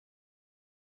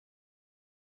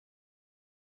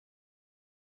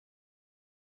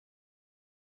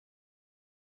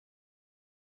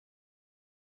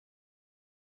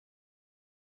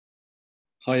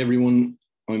Hi everyone,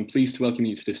 I'm pleased to welcome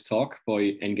you to this talk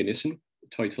by Engin Isin,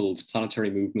 titled Planetary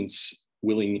Movements,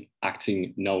 Willing,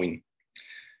 Acting, Knowing.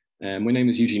 My name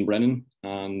is Eugene Brennan,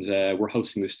 and we're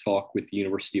hosting this talk with the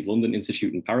University of London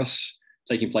Institute in Paris,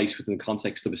 taking place within the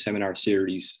context of a seminar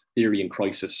series, Theory in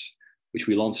Crisis, which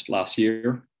we launched last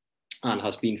year, and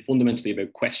has been fundamentally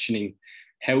about questioning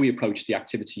how we approach the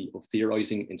activity of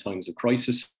theorizing in times of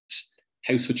crisis,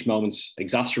 how such moments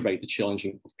exacerbate the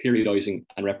challenging of periodizing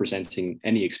and representing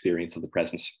any experience of the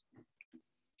present.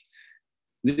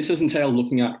 This has entailed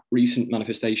looking at recent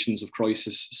manifestations of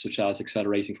crisis, such as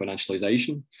accelerating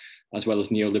financialization, as well as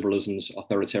neoliberalism's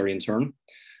authoritarian turn.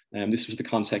 This was the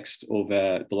context of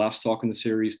the last talk in the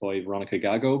series by Veronica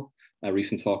Gago, a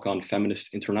recent talk on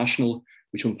Feminist International,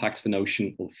 which unpacks the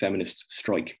notion of feminist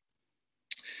strike.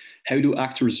 How do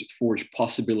actors forge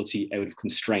possibility out of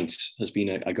constraints has been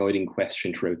a guiding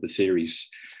question throughout the series.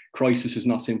 Crisis is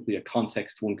not simply a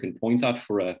context one can point at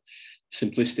for a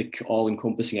simplistic,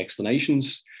 all-encompassing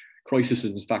explanations. Crisis is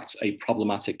in fact a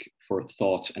problematic for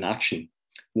thought and action,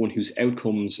 one whose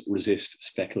outcomes resist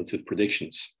speculative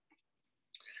predictions.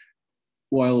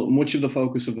 While much of the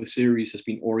focus of the series has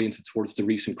been oriented towards the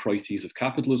recent crises of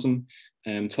capitalism,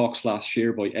 talks last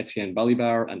year by Etienne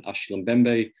Balibar and Achille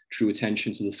Mbembe drew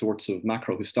attention to the sorts of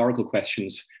macro-historical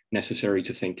questions necessary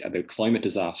to think about climate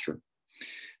disaster.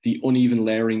 The uneven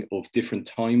layering of different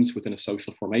times within a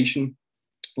social formation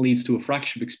leads to a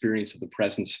fractured experience of the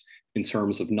present in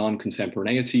terms of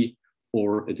non-contemporaneity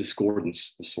or a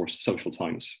discordance of social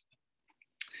times.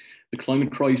 The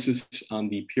climate crisis and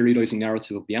the periodizing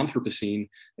narrative of the Anthropocene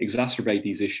exacerbate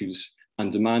these issues and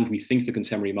demand we think the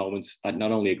contemporary moment at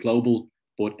not only a global,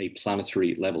 but a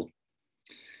planetary level.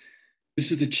 This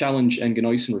is the challenge Engin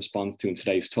Isin responds to in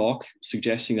today's talk,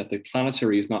 suggesting that the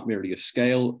planetary is not merely a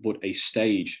scale, but a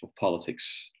stage of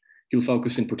politics. He'll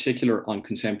focus in particular on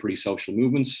contemporary social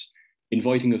movements,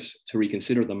 inviting us to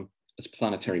reconsider them as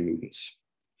planetary movements.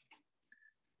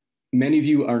 Many of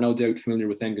you are no doubt familiar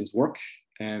with Engin's work,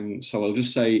 so I'll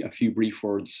just say a few brief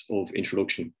words of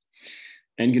introduction.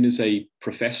 Engin is a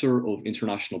professor of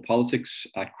international politics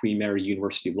at Queen Mary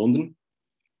University of London.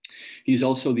 He's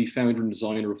also the founder and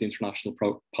designer of the international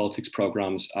politics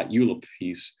programs at ULUP.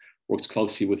 He's worked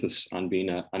closely with us and been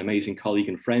an amazing colleague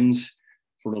and friends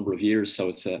for a number of years, so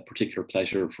it's a particular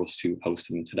pleasure for us to host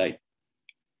him today.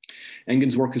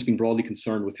 Engin's work has been broadly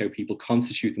concerned with how people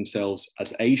constitute themselves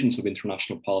as agents of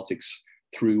international politics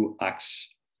through acts,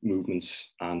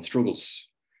 movements, and struggles.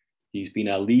 He's been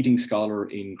a leading scholar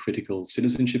in critical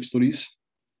citizenship studies,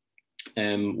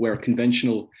 where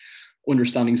conventional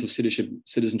understandings of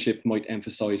citizenship might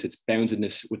emphasize its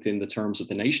boundedness within the terms of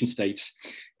the nation states.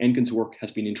 Engin's work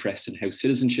has been interested in how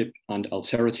citizenship and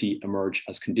alterity emerge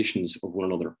as conditions of one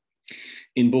another.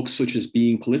 In books such as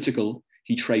Being Political,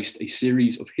 he traced a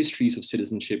series of histories of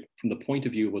citizenship from the point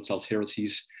of view of its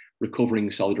alterities, recovering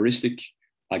solidaristic,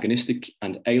 agonistic,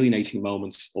 and alienating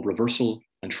moments of reversal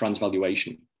and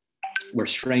transvaluation, where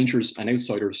strangers and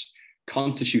outsiders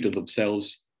constituted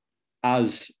themselves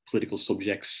as political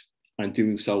subjects and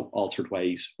doing so altered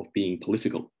ways of being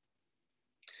political.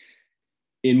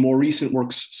 In more recent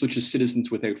works, such as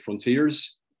Citizens Without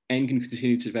Frontiers, Engin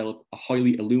continued to develop a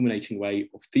highly illuminating way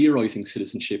of theorizing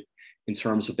citizenship in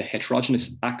terms of the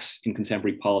heterogeneous acts in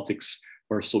contemporary politics,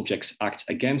 where subjects act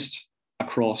against,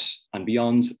 across, and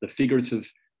beyond the figurative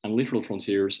and literal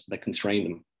frontiers that constrain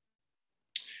them.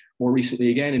 More recently,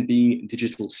 again, in Being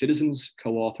Digital Citizens,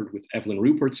 co-authored with Evelyn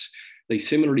Rupert, they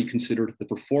similarly considered the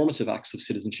performative acts of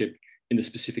citizenship in the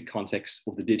specific context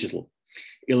of the digital,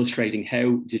 illustrating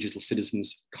how digital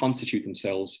citizens constitute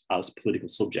themselves as political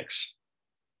subjects.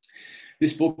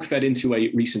 This book fed into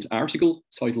a recent article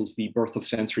titled The Birth of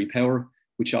Sensory Power,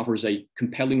 which offers a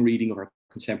compelling reading of our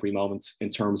contemporary moments in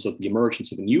terms of the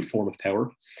emergence of a new form of power,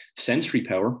 sensory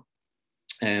power,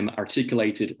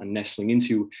 articulated and nestling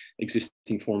into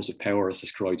existing forms of power as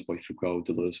described by Foucault,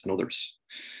 Deleuze, and others.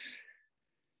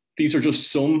 These are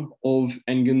just some of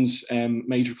Engin's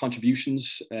major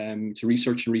contributions to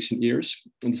research in recent years.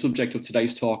 And the subject of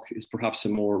today's talk is perhaps a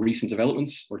more recent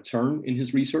development or turn in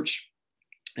his research.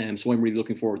 So I'm really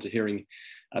looking forward to hearing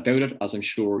about it, as I'm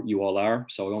sure you all are.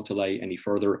 So I won't delay any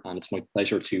further, and it's my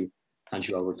pleasure to hand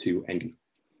you over to Engin.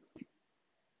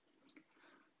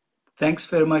 Thanks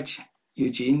very much,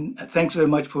 Eugene. Thanks very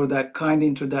much for that kind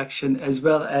introduction, as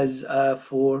well as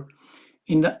for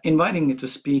inviting me to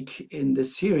speak in the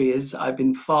series. I've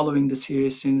been following the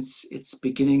series since its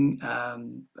beginning.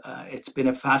 It's been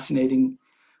a fascinating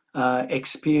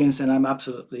experience, and I'm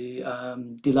absolutely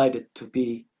delighted to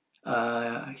be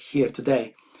here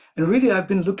today. And really, I've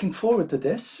been looking forward to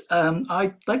this.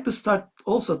 I'd like to start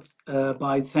also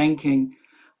by thanking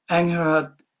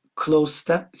Angela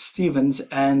Stevens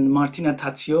and Martina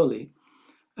Tazzioli,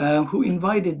 who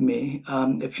invited me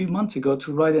a few months ago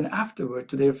to write an afterword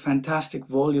to their fantastic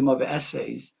volume of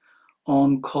essays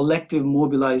on collective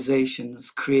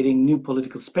mobilizations creating new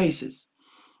political spaces.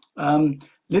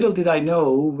 Little did I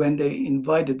know when they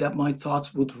invited that my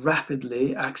thoughts would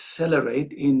rapidly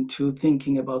accelerate into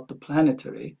thinking about the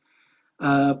planetary,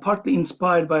 partly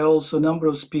inspired by also a number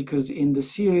of speakers in the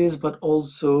series, but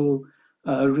also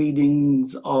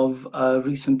readings of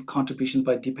recent contributions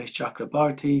by Dipesh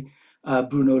Chakrabarty,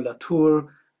 Bruno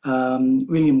Latour,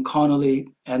 William Connolly,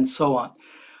 and so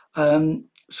on.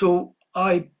 So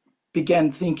I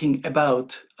began thinking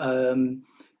about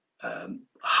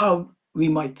how we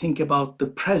might think about the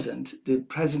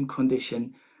present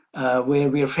condition, where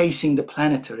we are facing the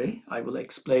planetary. I will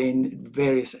explain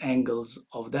various angles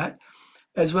of that,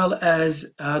 as well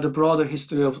as the broader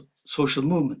history of social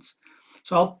movements.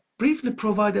 So I'll briefly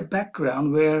provide a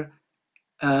background where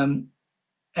and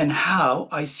how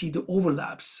I see the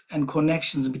overlaps and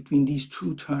connections between these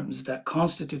two terms that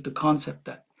constitute the concept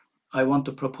that I want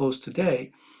to propose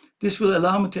today. This will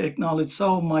allow me to acknowledge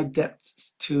some of my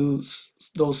debts to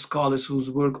those scholars whose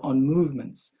work on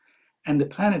movements and the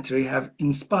planetary have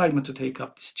inspired me to take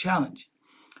up this challenge.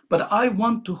 But I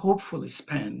want to hopefully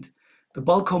spend the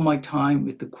bulk of my time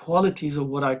with the qualities of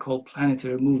what I call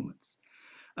planetary movements.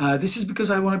 This is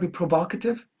because I want to be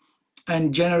provocative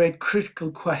and generate critical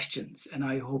questions, and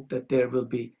I hope that there will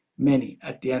be many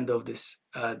at the end of this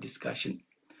discussion.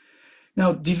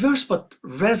 Now, diverse but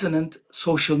resonant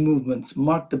social movements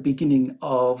mark the beginning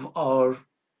of our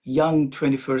young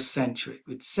 21st century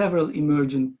with several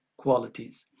emergent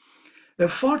qualities. There are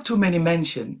far too many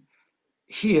mentioned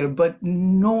here, but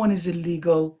no one is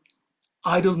illegal,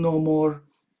 Idle No More,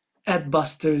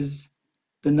 Adbusters,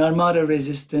 the Narmada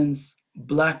Resistance,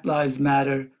 Black Lives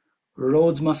Matter,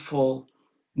 Rhodes Must Fall,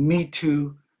 Me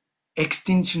Too,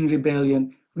 Extinction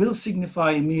Rebellion will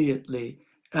signify immediately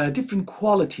different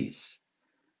qualities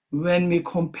when we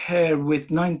compare with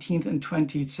 19th and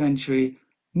 20th century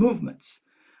movements,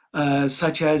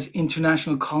 such as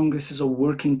international congresses of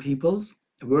working peoples,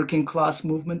 the working class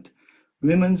movement,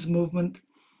 women's movement,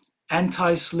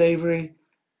 anti-slavery,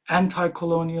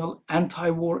 anti-colonial,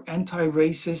 anti-war,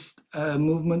 anti-racist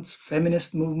movements,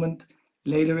 feminist movement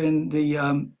later in the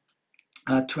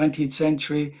 20th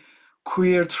century,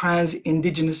 queer, trans,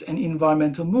 indigenous, and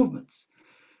environmental movements.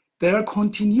 There are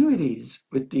continuities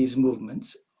with these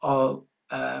movements of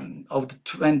the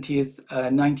 20th,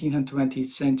 19th, and 20th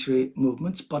century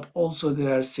movements, but also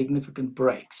there are significant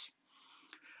breaks.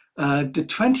 The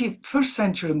 21st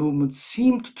century movements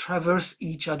seem to traverse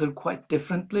each other quite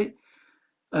differently.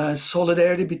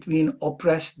 Solidarity between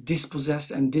oppressed,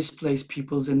 dispossessed, and displaced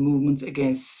peoples and movements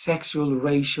against sexual,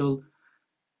 racial,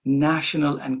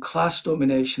 national, and class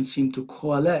domination seem to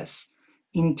coalesce,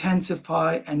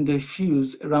 intensify, and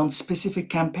diffuse around specific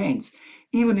campaigns,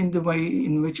 even in the way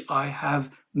in which I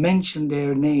have mentioned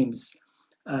their names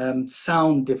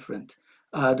sound different.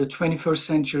 The 21st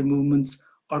century movements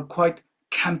are quite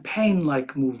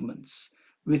campaign-like movements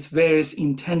with various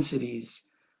intensities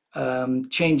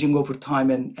changing over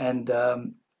time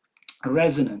and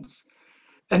resonance.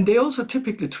 And they also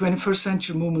typically, 21st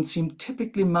century movements seem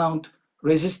typically mount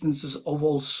resistances of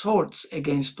all sorts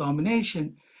against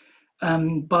domination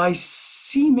by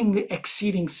seemingly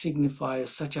exceeding signifiers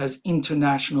such as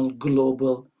international,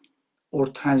 global, or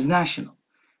transnational.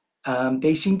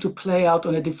 They seem to play out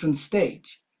on a different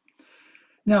stage.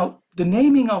 Now, the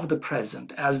naming of the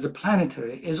present as the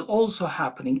planetary is also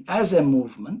happening as a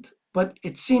movement, but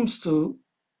it seems to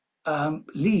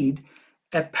lead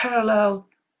a parallel,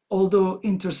 although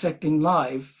intersecting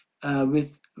life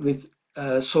with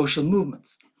social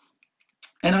movements.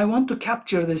 And I want to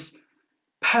capture this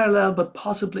parallel but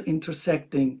possibly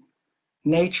intersecting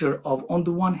nature of, on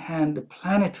the one hand, the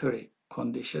planetary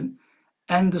condition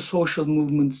and the social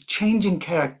movements changing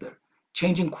character,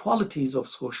 changing qualities of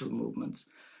social movements,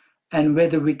 and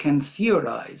whether we can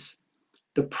theorize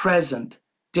the present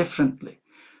differently.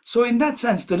 So in that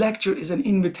sense, the lecture is an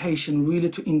invitation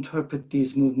really to interpret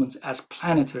these movements as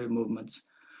planetary movements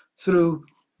through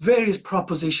various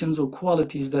propositions or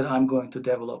qualities that I'm going to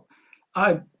develop.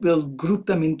 I will group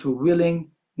them into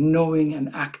willing, knowing,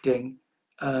 and acting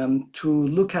to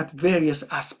look at various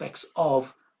aspects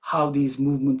of how these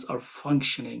movements are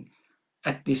functioning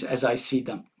at this as I see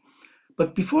them.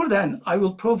 But before then, I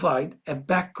will provide a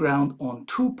background on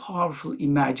two powerful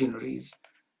imaginaries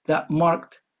that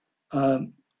marked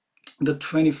the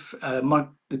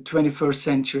 21st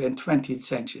century and 20th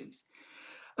centuries.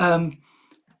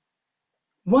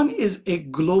 One is a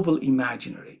global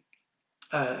imaginary,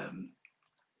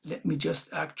 let me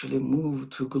just actually move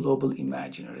to global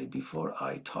imaginary before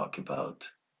I talk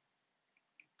about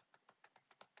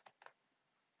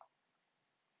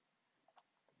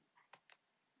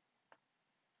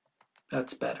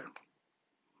that's better.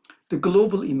 The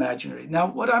global imaginary. Now,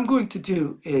 what I'm going to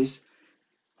do is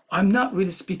I'm not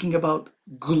really speaking about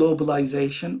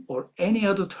globalization or any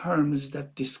other terms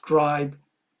that describe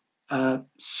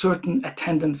certain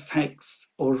attendant facts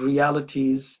or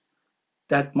realities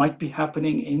that might be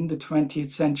happening in the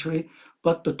 20th century,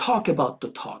 but to talk about the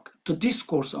talk, to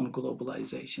discourse on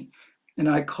globalization. And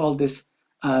I call this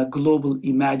global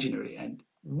imaginary, and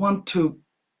want to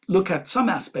look at some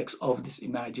aspects of this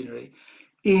imaginary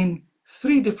in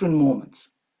three different moments.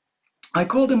 I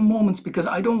call them moments because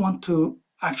I don't want to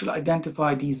actually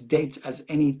identify these dates as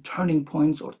any turning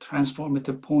points or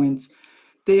transformative points.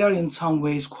 They are in some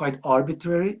ways quite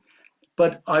arbitrary,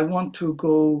 but I want to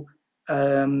go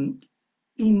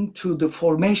into the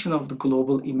formation of the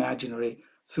global imaginary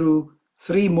through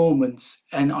three moments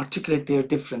and articulate their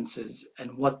differences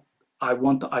and what I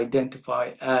want to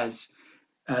identify as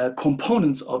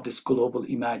components of this global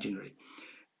imaginary.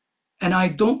 And I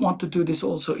don't want to do this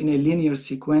also in a linear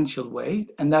sequential way.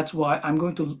 And that's why I'm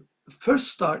going to first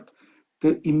start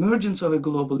the emergence of a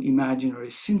global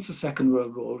imaginary since the Second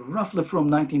World War, roughly from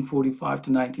 1945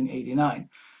 to 1989,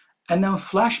 and then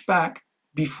flash back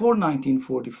before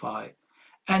 1945,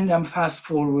 and then fast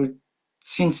forward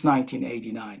since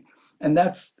 1989. And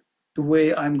that's the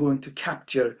way I'm going to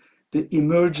capture the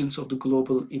emergence of the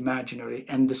global imaginary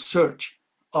and the search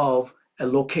of a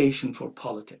location for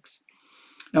politics.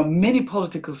 Now, many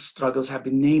political struggles have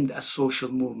been named as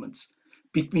social movements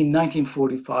between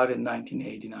 1945 and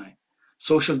 1989.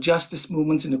 Social justice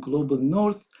movements in the global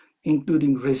north,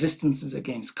 including resistances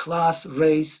against class,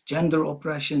 race, gender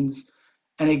oppressions,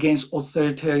 and against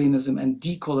authoritarianism and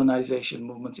decolonization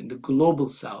movements in the global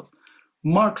south,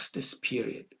 marks this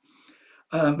period.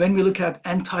 When we look at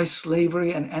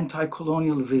anti-slavery and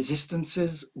anti-colonial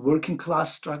resistances, working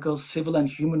class struggles, civil and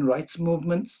human rights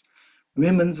movements,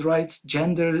 women's rights,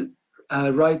 gender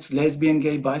rights, lesbian,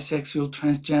 gay, bisexual,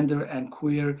 transgender, and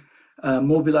queer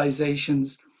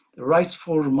mobilizations, rights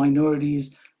for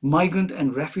minorities, migrant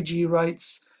and refugee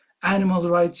rights, animal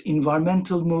rights,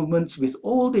 environmental movements with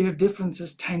all their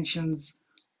differences, tensions,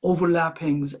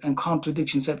 overlappings, and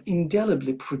contradictions have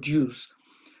indelibly produced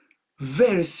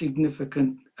very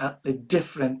significant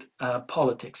different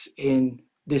politics in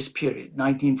this period,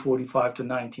 1945 to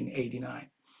 1989.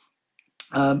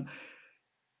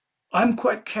 I'm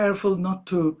quite careful not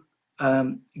to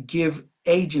give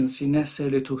agency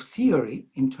necessarily to theory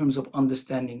in terms of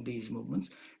understanding these movements.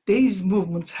 These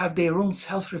movements have their own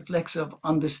self-reflexive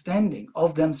understanding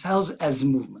of themselves as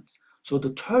movements. So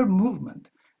the term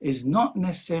movement is not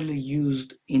necessarily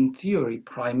used in theory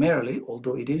primarily,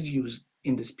 although it is used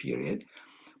in this period,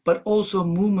 but also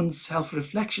movements'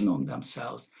 self-reflection on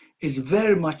themselves is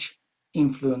very much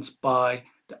influenced by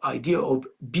the idea of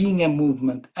being a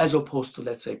movement as opposed to,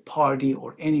 let's say, party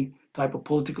or any type of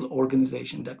political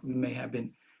organization that we may have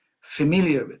been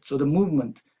familiar with. So the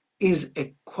movement is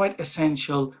a quite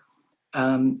essential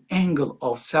angle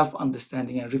of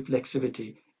self-understanding and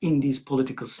reflexivity in these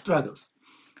political struggles.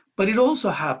 But it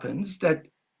also happens that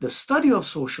the study of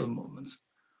social movements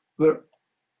were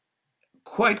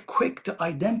quite quick to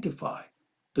identify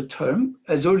the term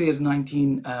as early as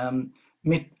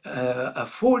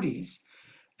mid-40s,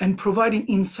 and providing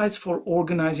insights for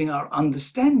organizing our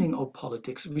understanding of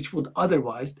politics, which would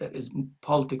otherwise, that is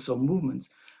politics of movements,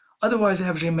 otherwise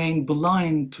have remained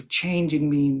blind to changing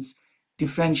means,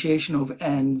 differentiation of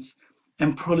ends,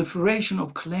 and proliferation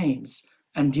of claims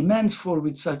and demands for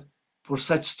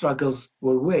such struggles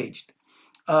were waged.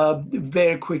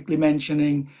 Very quickly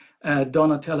mentioning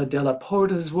Donatella Della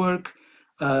Porta's work,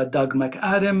 Doug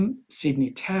McAdam, Sidney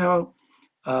Terrell,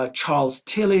 Charles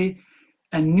Tilley,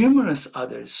 and numerous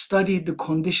others studied the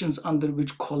conditions under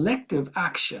which collective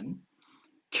action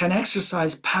can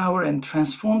exercise power and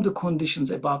transform the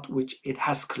conditions about which it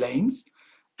has claims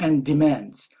and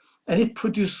demands. And it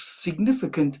produced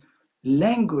significant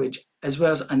language as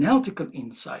well as analytical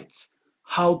insights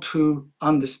how to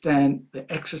understand the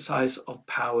exercise of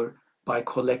power by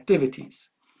collectivities.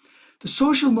 The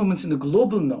social movements in the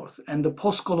global north and the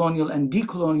post-colonial and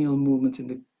decolonial movements in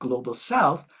the global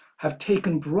south have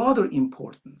taken broader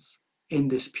importance in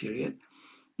this period,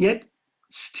 yet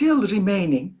still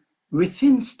remaining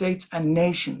within states and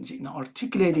nations in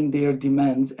articulating their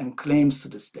demands and claims to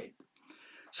the state.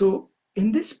 So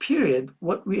in this period,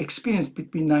 what we experienced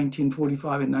between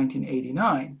 1945 and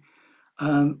 1989,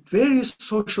 various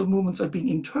social movements are being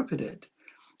interpreted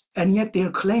And yet their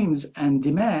claims and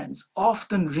demands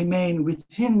often remain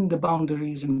within the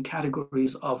boundaries and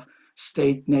categories of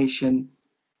state, nation,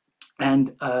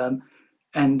 and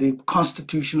the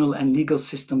constitutional and legal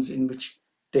systems in which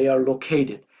they are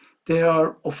located. There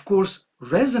are, of course,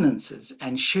 resonances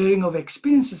and sharing of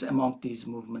experiences among these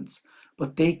movements,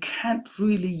 but they can't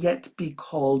really yet be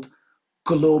called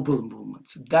global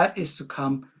movements. That is to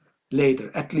come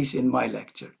later, at least in my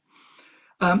lecture.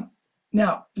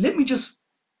 Now, let me just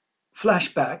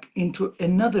flash back into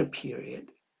another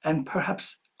period and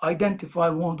perhaps identify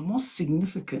one of the most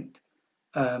significant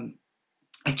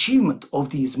achievement of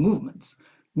these movements,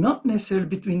 not necessarily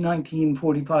between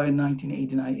 1945 and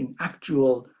 1989 in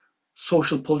actual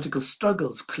social political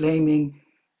struggles, claiming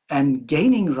and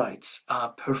gaining rights,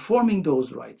 performing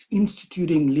those rights,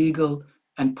 instituting legal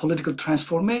and political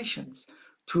transformations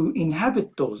to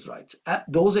inhabit those rights.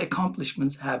 Those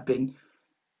accomplishments have been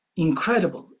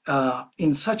incredible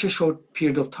in such a short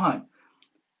period of time.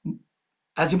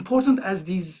 As important as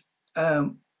these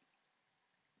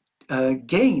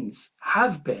gains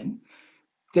have been,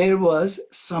 there was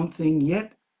something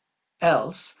yet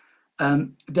else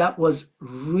that was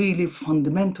really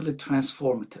fundamentally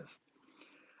transformative.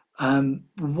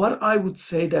 What I would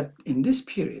say that in this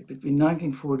period between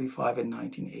 1945 and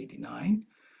 1989,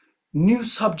 new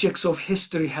subjects of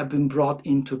history have been brought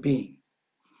into being.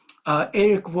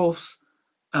 Eric Wolf's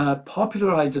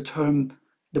popularized the term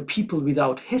the people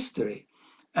without history,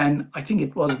 and I think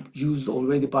it was used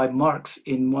already by Marx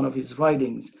in one of his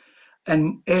writings.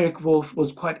 And Eric Wolf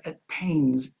was quite at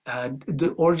pains.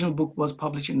 The original book was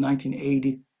published in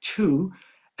 1982,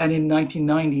 and in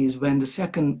 1990 is when the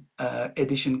second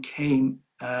edition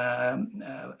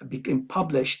became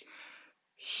published.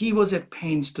 He was at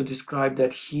pains to describe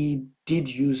that he did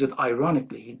use it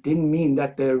ironically. He didn't mean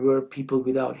that there were people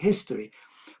without history,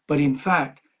 but in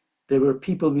fact, there were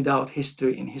people without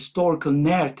history in historical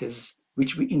narratives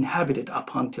which we inhabited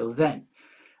up until then.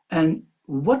 And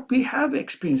what we have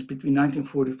experienced between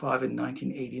 1945 and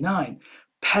 1989,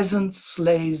 peasants,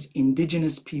 slaves,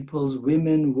 indigenous peoples,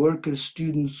 women, workers,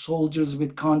 students, soldiers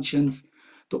with conscience,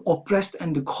 the oppressed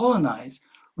and the colonized,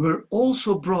 were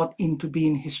also brought into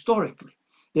being historically.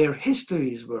 Their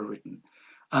histories were written.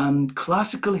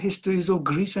 Classical histories of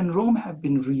Greece and Rome have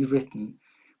been rewritten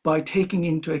by taking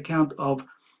into account of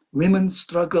women's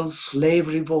struggles, slave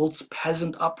revolts,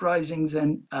 peasant uprisings,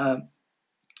 and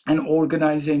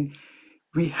organizing.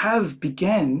 We have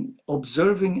begun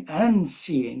observing and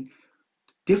seeing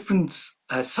different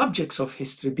subjects of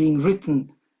history being written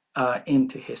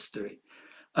into history.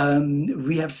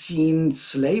 We have seen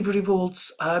slave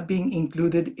revolts being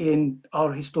included in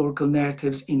our historical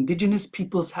narratives. Indigenous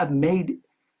peoples have made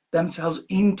themselves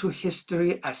into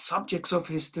history as subjects of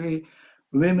history.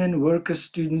 Women, workers,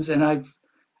 students, and I've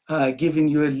given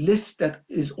you a list that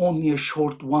is only a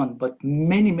short one, but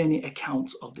many, many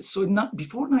accounts of this. So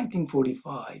before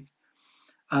 1945,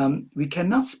 we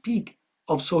cannot speak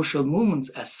of social movements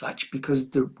as such because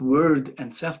the word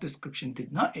and self-description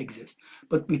did not exist.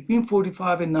 But between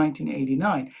 45 and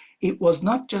 1989, it was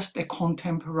not just a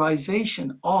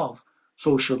contemporization of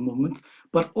social movements,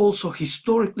 but also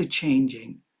historically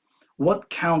changing what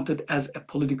counted as a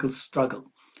political struggle.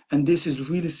 And this is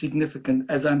really significant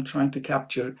as I'm trying to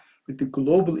capture with the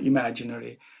global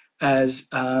imaginary as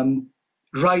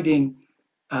writing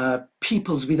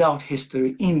peoples without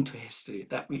history into history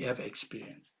that we have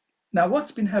experienced. Now,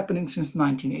 what's been happening since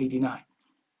 1989?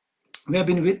 We have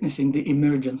been witnessing the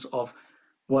emergence of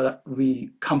what we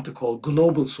come to call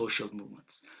global social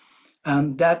movements.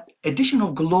 That addition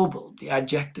of global, the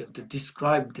adjective that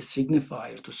described the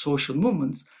signifier to social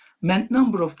movements, meant a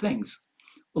number of things.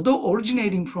 Although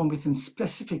originating from within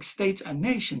specific states and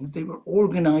nations, they were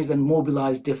organized and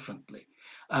mobilized differently.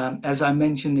 As I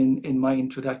mentioned in my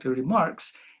introductory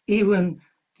remarks, even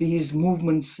these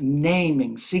movements'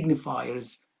 naming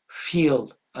signifiers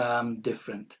feel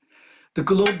different. The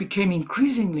globe became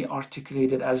increasingly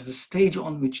articulated as the stage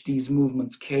on which these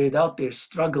movements carried out their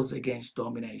struggles against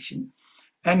domination,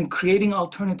 and creating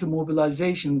alternative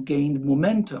mobilizations gained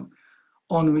momentum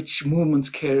on which movements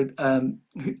carried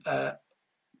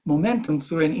momentum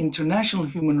through an international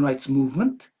human rights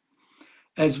movement,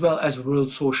 as well as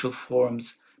world social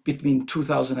forums between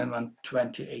 2001 and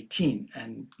 2018,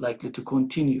 and likely to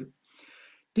continue.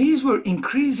 These were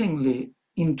increasingly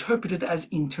interpreted as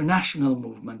international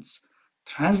movements,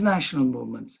 transnational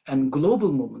movements, and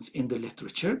global movements in the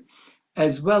literature,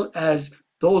 as well as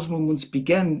those movements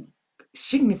began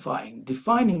signifying,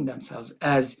 defining themselves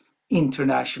as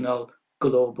international,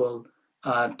 global,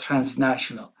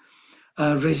 transnational.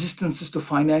 Resistances to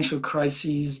financial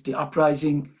crises, the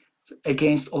uprisings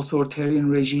against authoritarian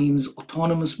regimes,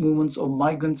 autonomous movements of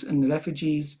migrants and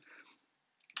refugees,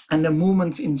 and the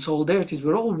movements in solidarities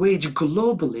were all waged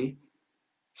globally,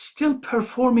 still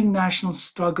performing national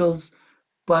struggles,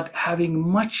 but having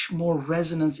much more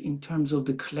resonance in terms of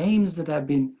the claims that have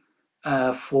been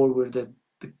forwarded,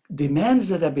 the demands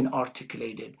that have been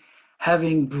articulated,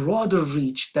 having broader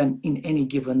reach than in any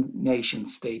given nation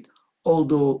state,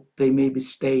 although they may be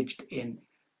staged in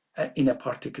a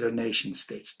particular nation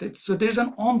state. So there's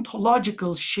an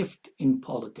ontological shift in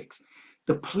politics.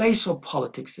 The place of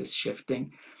politics is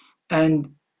shifting.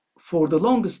 And for the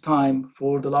longest time,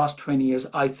 for the last 20 years,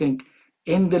 I think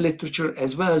in the literature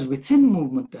as well as within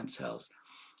movement themselves,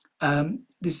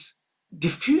 this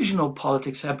diffusion of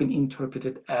politics have been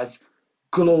interpreted as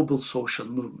global social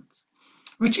movements,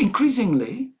 which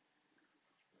increasingly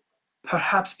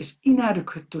perhaps is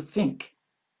inadequate to think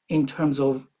in terms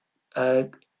of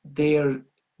their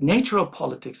nature of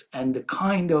politics and the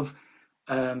kind of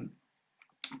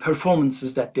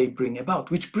performances that they bring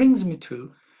about, which brings me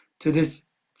to this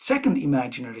second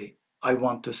imaginary I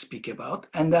want to speak about,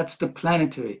 and that's the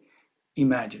planetary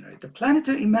imaginary. The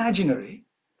planetary imaginary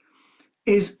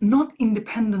is not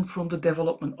independent from the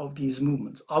development of these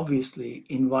movements. Obviously,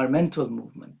 environmental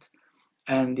movement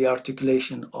and the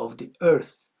articulation of the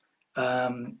earth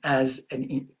as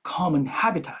a common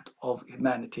habitat of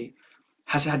humanity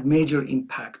has had major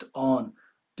impact on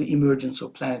the emergence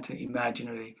of planetary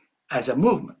imaginary as a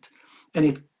movement. And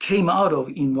it came out of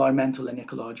environmental and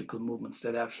ecological movements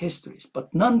that have histories.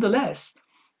 But nonetheless,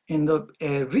 in the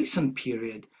recent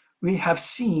period, we have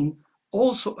seen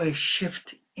also a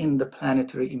shift in the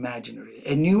planetary imaginary,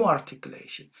 a new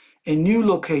articulation, a new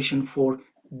location for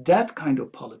that kind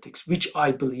of politics, which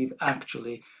I believe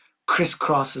actually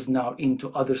crisscrosses now into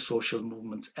other social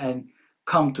movements and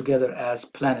come together as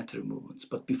planetary movements.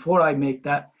 But before I make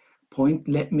that point,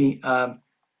 let me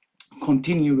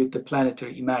continue with the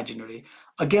planetary imaginary.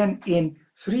 Again, in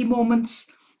three moments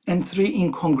and three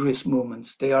incongruous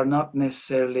movements. They are not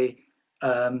necessarily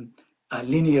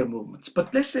linear movements.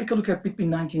 But let's take a look at between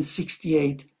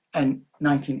 1968 and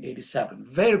 1987.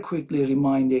 Very quickly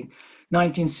reminding,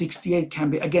 1968 can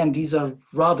be, again, these are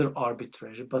rather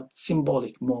arbitrary, but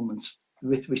symbolic moments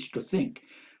with which to think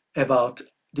about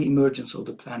the emergence of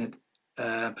the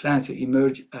planetary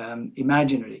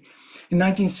imaginary. In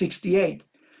 1968,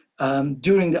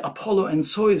 during the Apollo and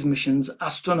Soyuz missions,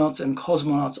 astronauts and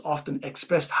cosmonauts often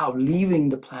expressed how leaving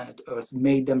the planet Earth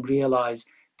made them realize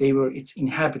they were its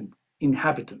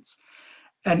inhabitants.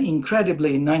 And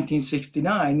incredibly, in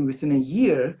 1969, within a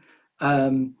year,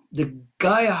 the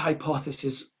Gaia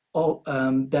hypothesis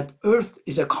that Earth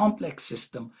is a complex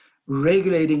system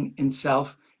regulating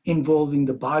itself, involving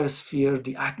the biosphere,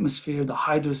 the atmosphere, the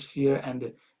hydrosphere, and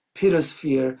the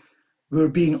pedosphere, were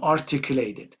being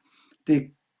articulated. The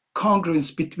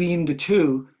congruence between the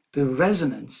two, the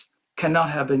resonance, cannot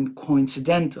have been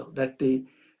coincidental, that the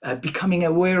becoming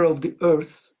aware of the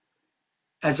Earth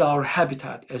as our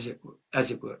habitat, as it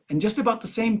were. And just about the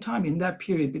same time, in that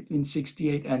period between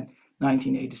 68 and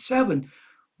 1987,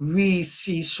 we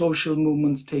see social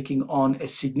movements taking on a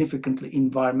significantly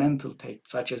environmental take,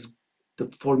 such as the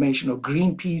formation of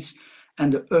Greenpeace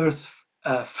and the Earth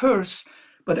First,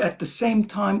 but at the same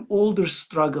time, older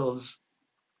struggles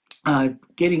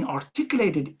getting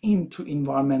articulated into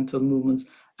environmental movements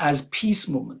as peace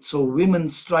movements. So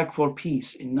Women's Strike for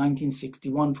Peace in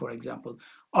 1961, for example,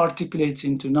 articulates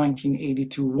into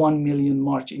 1982 1 million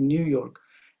march in New York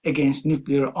against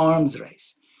nuclear arms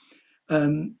race.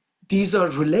 These are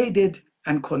related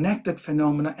and connected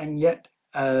phenomena, and yet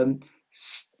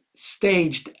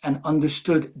staged and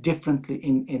understood differently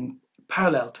in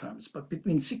parallel terms. But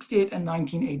between 68 and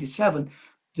 1987,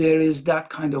 there is that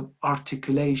kind of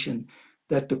articulation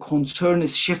that the concern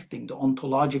is shifting, the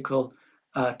ontological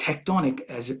tectonic,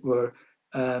 as it were,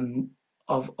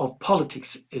 of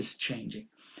politics is changing.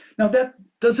 Now, that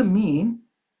doesn't mean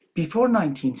before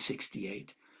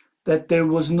 1968 that there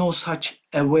was no such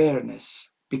awareness,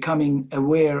 becoming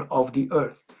aware of the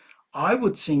Earth. I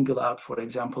would single out, for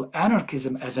example,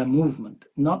 anarchism as a movement,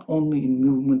 not only in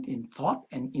movement in thought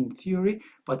and in theory,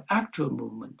 but actual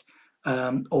movement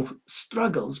of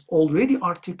struggles already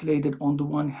articulated on the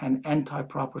one hand,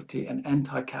 anti-property and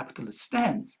anti-capitalist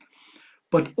stands,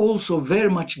 but also very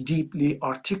much deeply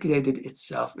articulated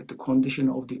itself with the condition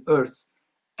of the Earth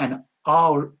and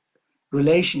our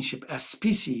relationship as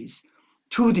species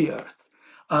to the Earth.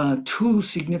 Two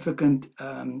significant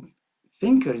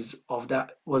thinkers of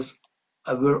that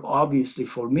were obviously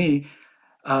for me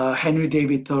Henry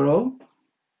David Thoreau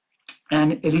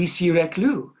and Elisee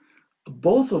Reclus.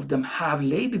 Both of them have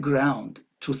laid the ground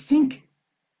to think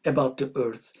about the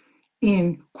Earth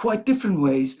in quite different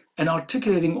ways and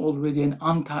articulating already an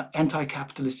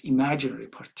anti-capitalist imaginary,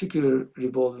 particularly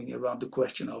revolving around the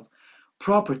question of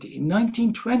property. In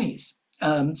 1920s,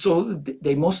 so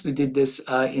they mostly did this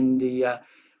in the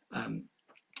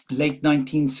late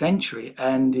 19th century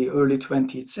and the early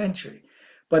 20th century.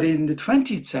 But in the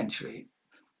 20th century,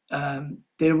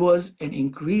 there was an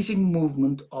increasing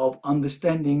movement of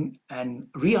understanding and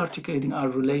re-articulating our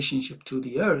relationship to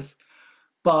the earth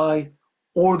by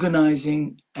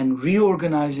organizing and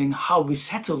reorganizing how we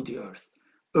settle the earth.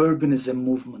 Urbanism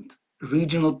movement,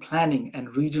 regional planning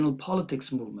and regional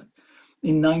politics movement.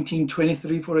 In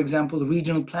 1923, for example, the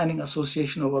Regional Planning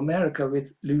Association of America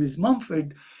with Lewis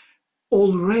Mumford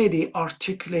already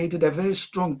articulated a very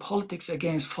strong politics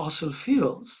against fossil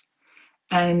fuels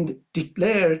and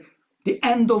declared the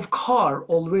end of car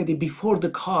already before the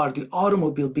car, the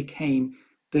automobile became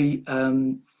the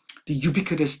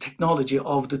ubiquitous technology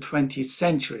of the 20th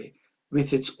century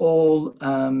with its all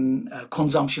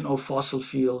consumption of fossil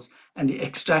fuels and the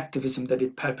extractivism that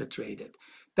it perpetrated.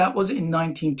 That was in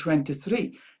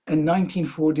 1923. In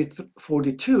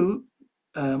 1942,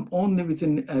 only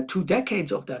within 2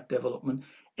 decades of that development,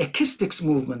 ecstatics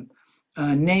movement,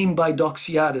 named by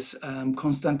Doxiadis,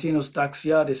 Konstantinos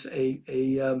Doxiadis,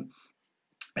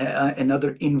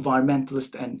 another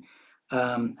environmentalist and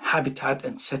habitat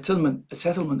and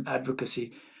settlement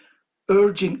advocacy,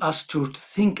 urging us to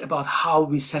think about how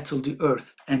we settle the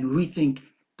earth and rethink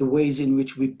the ways in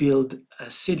which we build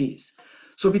cities.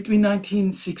 So between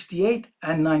 1968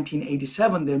 and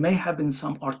 1987, there may have been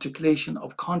some articulation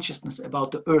of consciousness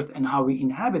about the earth and how we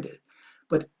inhabit it,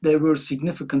 but there were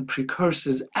significant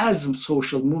precursors as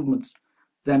social movements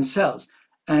themselves.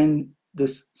 And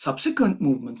the subsequent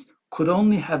movements could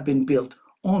only have been built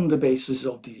on the basis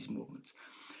of these movements.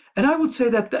 And I would say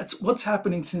that that's what's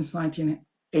happening since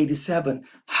 1987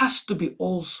 has to be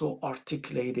also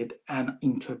articulated and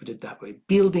interpreted that way,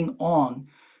 building on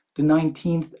the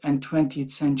 19th and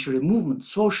 20th century movements,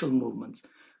 social movements,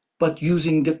 but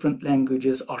using different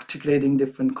languages, articulating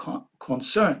different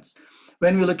concerns.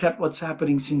 When we look at what's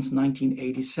happening since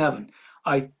 1987,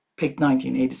 I picked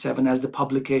 1987 as the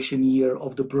publication year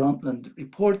of the Brundtland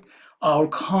Report, Our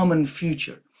Common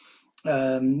Future,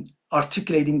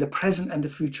 articulating the present and the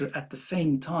future at the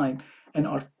same time and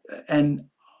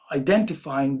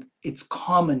identifying its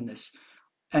commonness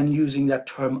and using that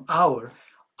term our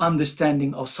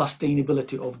understanding of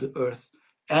sustainability of the earth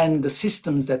and the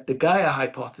systems that the Gaia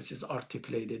hypothesis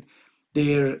articulated,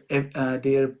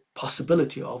 their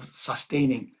possibility of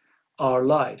sustaining our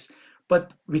lives.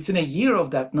 But within a year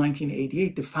of that,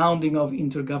 1988, the founding of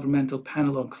Intergovernmental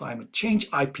Panel on Climate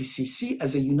Change, IPCC,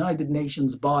 as a United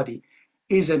Nations body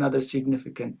is another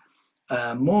significant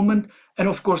moment. And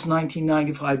of course,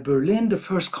 1995 Berlin, the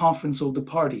first conference of the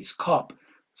parties, COP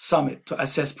summit to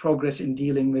assess progress in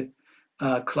dealing with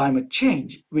climate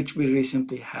change, which we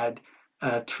recently had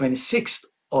 26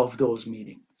 of those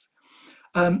meetings.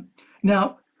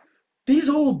 Now, these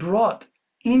all brought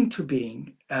into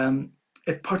being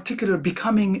a particular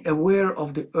becoming aware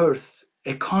of the earth,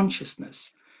 a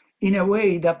consciousness, in a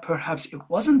way that perhaps it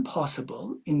wasn't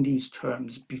possible in these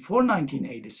terms before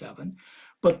 1987,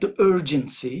 but the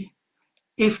urgency,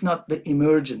 if not the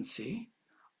emergency,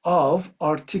 of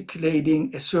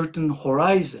articulating a certain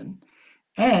horizon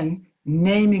and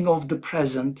naming of the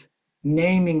present,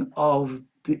 naming of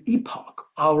the epoch,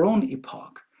 our own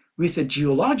epoch, with a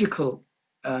geological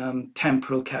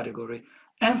temporal category,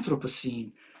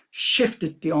 Anthropocene,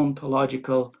 shifted the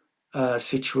ontological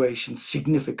situation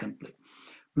significantly.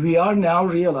 We are now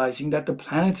realizing that the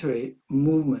planetary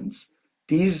movements,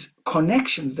 these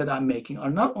connections that I'm making, are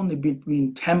not only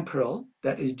between temporal,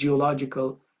 that is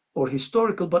geological or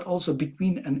historical, but also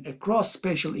between and across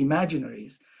spatial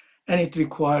imaginaries. And it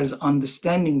requires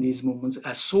understanding these movements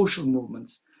as social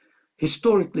movements,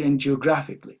 historically and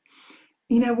geographically.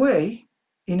 In a way,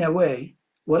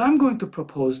 what I'm going to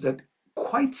propose that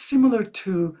quite similar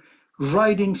to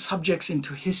writing subjects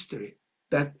into history,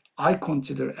 that I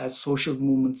consider as social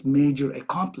movements' major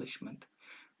accomplishment,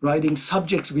 writing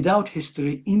subjects without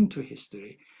history into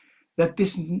history, that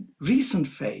this recent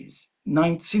phase,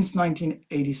 since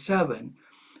 1987,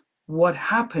 what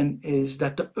happened is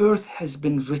that the earth has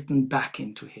been written back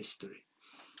into history.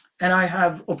 And I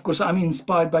have, of course, I'm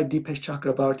inspired by Dipesh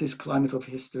Chakrabarty's Climate of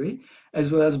History,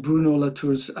 as well as Bruno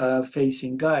Latour's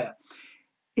Facing Gaia.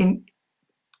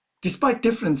 Despite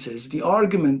differences, the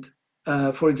argument,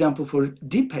 for example, for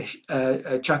Dipesh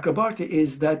Chakrabarty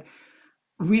is that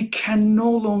we can no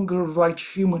longer write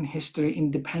human history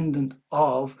independent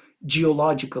of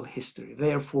geological history.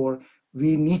 Therefore,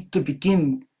 we need to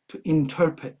begin to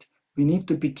interpret. We need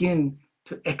to begin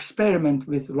to experiment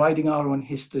with writing our own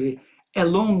history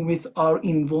along with our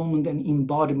involvement and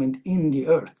embodiment in the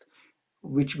earth,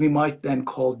 which we might then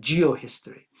call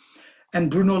geohistory.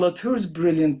 And Bruno Latour's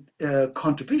brilliant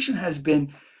contribution has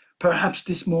been, perhaps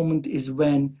this moment is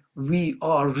when we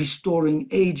are restoring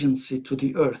agency to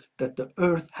the earth, that the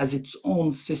earth has its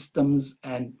own systems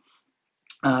and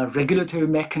regulatory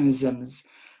mechanisms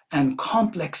and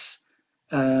complex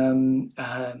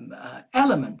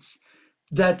elements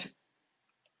that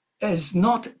is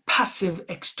not passive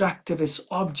extractivist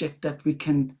object that we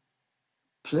can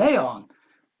play on,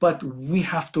 but we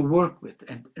have to work with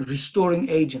and restoring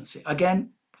agency.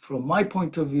 Again, from my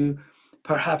point of view,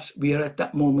 perhaps we are at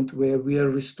that moment where we are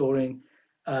restoring,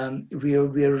 we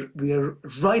are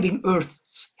writing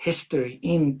Earth's history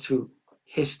into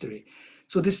history.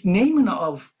 So this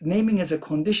naming as a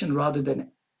condition rather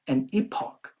than an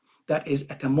epoch, that is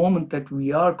at a moment that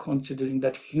we are considering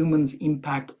that humans'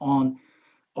 impact on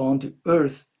the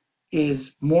earth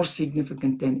is more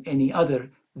significant than any other.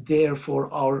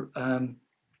 Therefore, our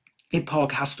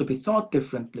epoch has to be thought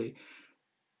differently.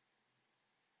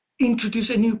 Introduce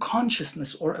a new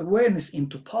consciousness or awareness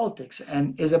into politics.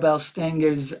 And Isabel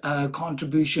Stenger's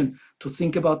contribution to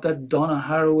think about that, Donna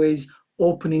Haraway's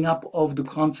opening up of the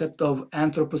concept of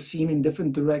Anthropocene in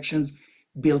different directions,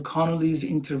 Bill Connolly's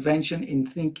intervention in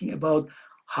thinking about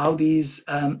how this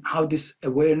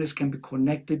awareness can be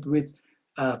connected with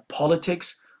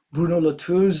politics, Bruno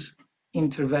Latour's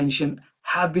intervention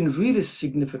have been really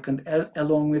significant,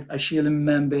 along with Achille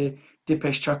Mbembe,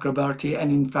 Dipesh Chakrabarty,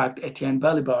 and in fact Etienne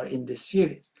Balibar in this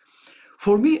series.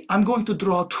 For me, I'm going to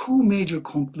draw two major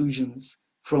conclusions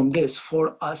from this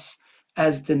for us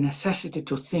as the necessity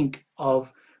to think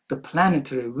of the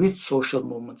planetary with social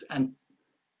movements and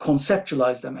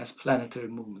conceptualize them as planetary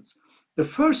movements. The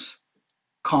first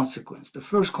consequence, the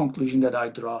first conclusion that I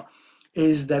draw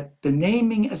is that the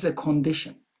naming as a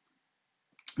condition,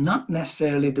 not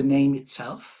necessarily the name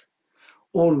itself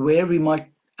or where we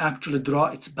might actually draw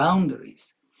its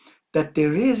boundaries, that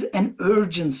there is an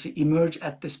urgency emerge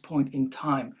at this point in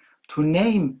time to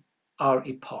name our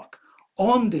epoch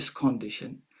on this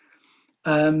condition,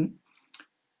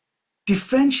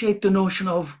 differentiate the notion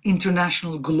of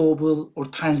international, global, or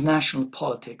transnational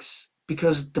politics,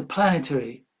 because the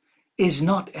planetary is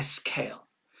not a scale.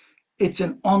 It's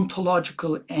an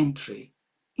ontological entry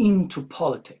into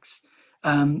politics,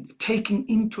 taking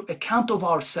into account of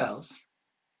ourselves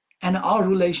and our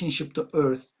relationship to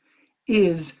Earth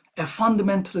is a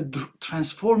fundamentally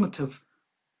transformative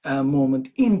moment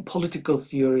in political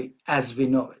theory as we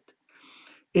know it.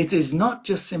 It is not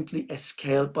just simply a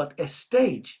scale, but a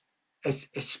stage, a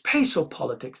space of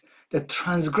politics that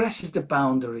transgresses the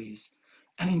boundaries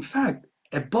and in fact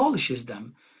abolishes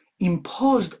them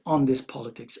imposed on this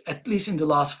politics, at least in the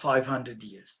last 500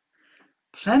 years.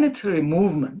 Planetary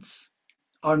movements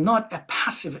are not a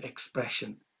passive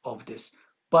expression of this,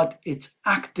 but its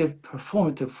active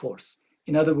performative force.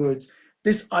 In other words,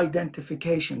 this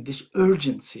identification, this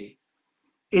urgency,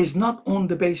 is not on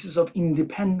the basis of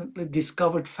independently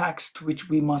discovered facts to which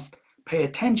we must pay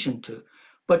attention to,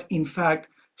 but in fact,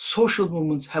 social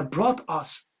movements have brought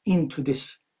us into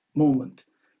this moment,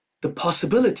 the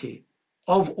possibility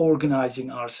of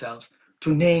organizing ourselves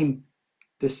to name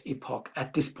this epoch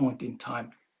at this point in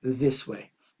time this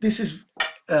way. This is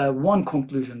one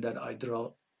conclusion that I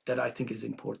draw that I think is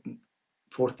important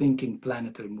for thinking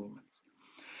planetary movements.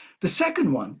 The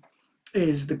second one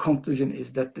is the conclusion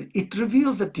is that it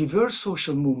reveals that diverse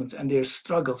social movements and their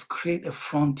struggles create a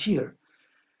frontier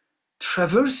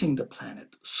traversing the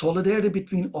planet, solidarity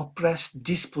between oppressed,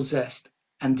 dispossessed,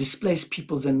 and displaced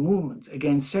peoples and movements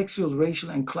against sexual, racial,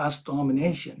 and class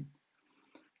domination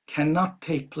cannot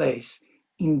take place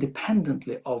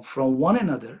independently of from one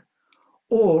another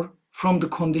or from the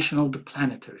condition of the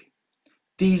planetary.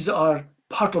 These are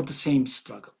part of the same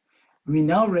struggle. We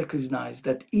now recognize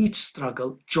that each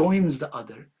struggle joins the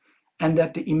other and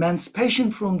that the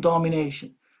emancipation from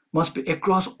domination must be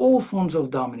across all forms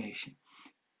of domination.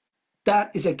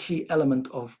 That is a key element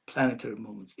of planetary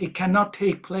movements. It cannot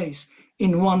take place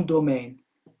in one domain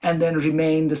and then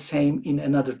remain the same in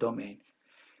another domain.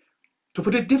 To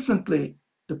put it differently,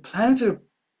 the planetary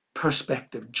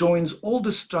perspective joins all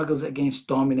the struggles against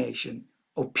domination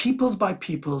of peoples by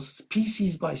peoples,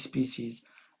 species by species,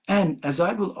 and, as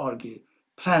I will argue,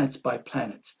 planets by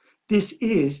planets. This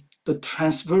is the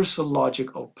transversal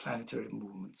logic of planetary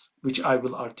movements, which I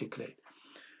will articulate.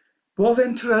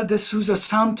 Boaventura de Sousa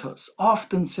Santos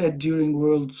often said during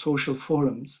World Social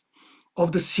Forums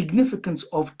of the significance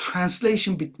of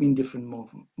translation between different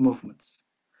movements.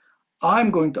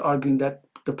 I'm going to argue that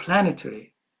the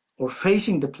planetary, or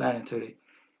facing the planetary,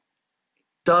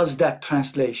 does that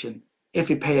translation if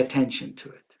we pay attention to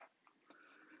it.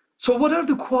 So what are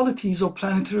the qualities of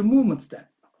planetary movements then?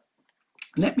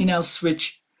 Let me now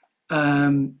switch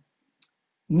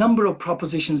number of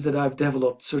propositions that I've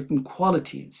developed, certain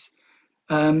qualities.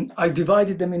 I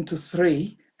divided them into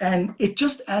 3, and it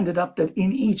just ended up that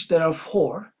in each there are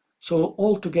 4. So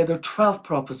altogether 12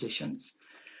 propositions.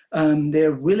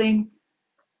 They're willing,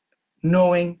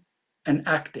 knowing, and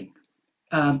acting.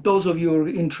 Those of you who are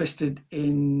interested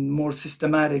in more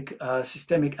systemic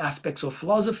aspects of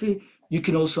philosophy, you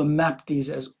can also map these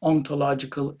as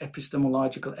ontological,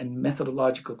 epistemological, and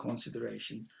methodological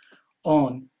considerations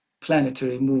on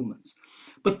planetary movements.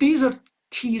 But these are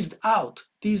teased out.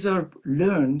 These are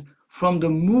learned from the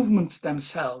movements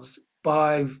themselves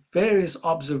by various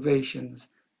observations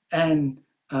and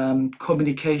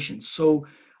communications. So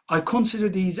I consider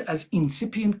these as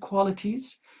incipient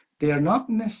qualities. They are not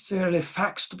necessarily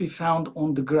facts to be found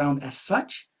on the ground as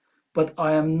such, but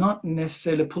I am not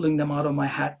necessarily pulling them out of my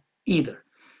hat either.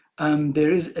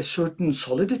 There is a certain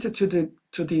solidity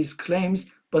to these claims,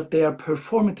 but they are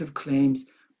performative claims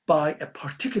by a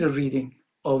particular reading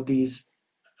of these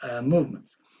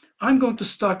movements. I'm going to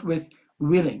start with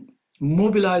willing,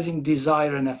 mobilizing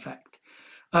desire and affect.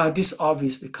 This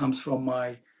obviously comes from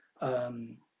my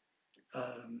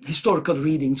historical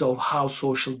readings of how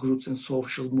social groups and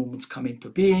social movements come into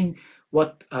being,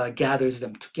 what gathers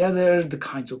them together, the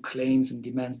kinds of claims and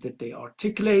demands that they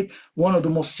articulate. One of the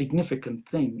most significant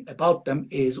things about them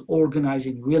is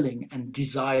organizing willing and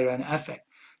desire and affect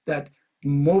that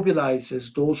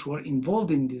mobilizes those who are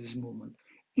involved in this movement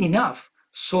enough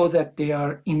so that they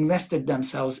are invested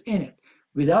themselves in it.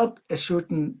 Without a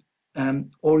certain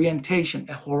orientation,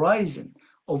 a horizon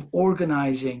of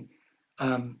organizing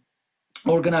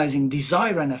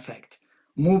desire and affect,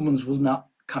 movements will not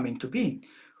come into being.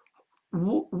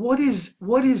 What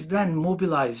is then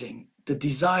mobilizing the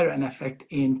desire and affect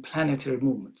in planetary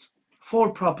movements?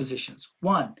 4 propositions.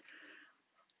 1,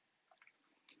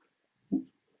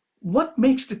 what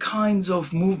makes the kinds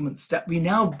of movements that we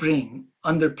now bring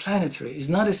under planetary is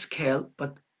not a scale,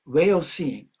 but way of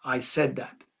seeing. I said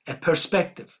that, a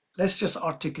perspective. Let's just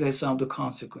articulate some of the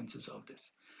consequences of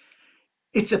this.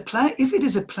 If it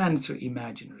is a planetary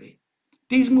imaginary,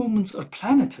 these movements are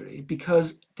planetary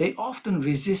because they often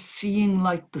resist seeing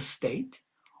like the state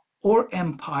or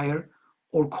empire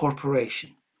or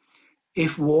corporation.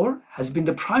 If war has been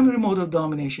the primary mode of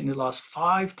domination in the last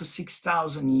 5,000 to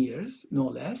 6,000 years, no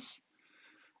less,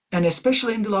 and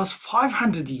especially in the last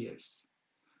 500 years,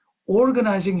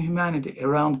 organizing humanity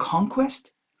around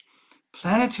conquest,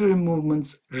 planetary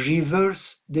movements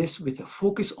reverse this with a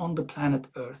focus on the planet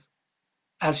Earth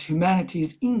as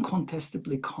humanity's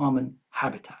incontestably common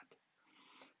habitat.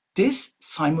 This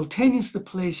simultaneously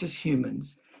places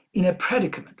humans in a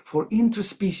predicament for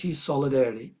interspecies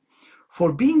solidarity,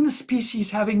 for being the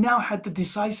species having now had the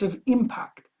decisive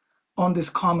impact on this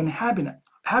common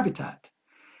habitat.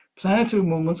 Planetary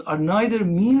movements are neither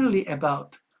merely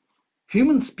about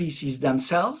human species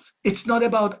themselves, it's not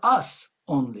about us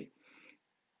only,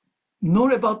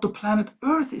 nor about the planet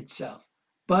Earth itself,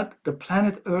 but the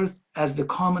planet Earth as the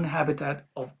common habitat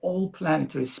of all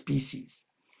planetary species.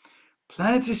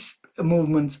 Planetary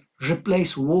movements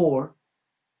replace war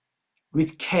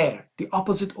with care. The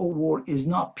opposite of war is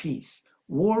not peace.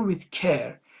 War with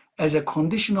care as a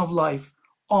condition of life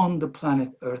on the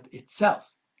planet Earth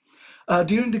itself.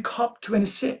 During the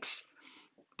COP26,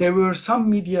 there were some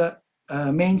media,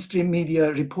 mainstream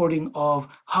media reporting of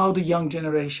how the young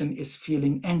generation is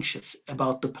feeling anxious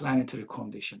about the planetary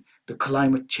condition, the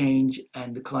climate change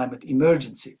and the climate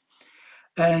emergency.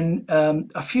 And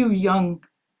a few young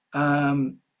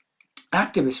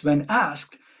activists, when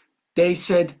asked, they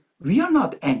said, "We are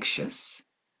not anxious,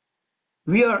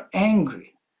 we are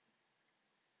angry."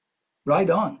 Right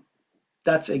on.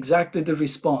 That's exactly the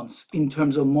response in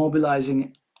terms of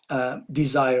mobilizing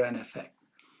desire and affect.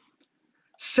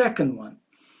 Second one,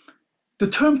 the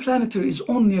term planetary is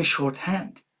only a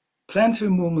shorthand.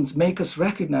 Planetary movements make us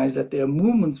recognize that they are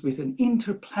movements within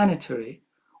interplanetary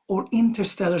or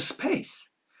interstellar space.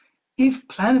 If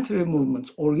planetary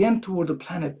movements orient toward the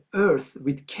planet Earth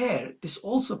with care, this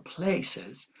also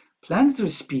places planetary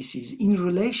species in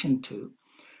relation to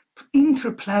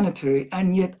interplanetary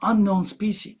and yet unknown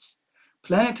species.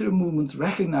 Planetary movements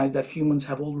recognize that humans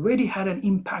have already had an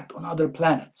impact on other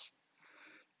planets,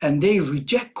 and they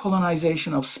reject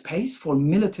colonization of space for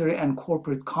military and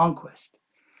corporate conquest.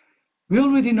 We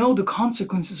already know the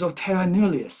consequences of terra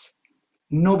nullius,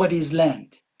 nobody's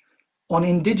land, on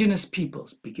indigenous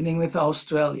peoples, beginning with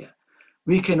Australia.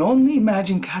 We can only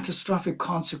imagine catastrophic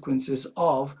consequences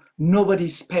of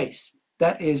nobody's space,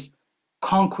 that is,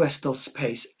 conquest of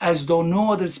space, as though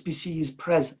no other species is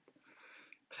present.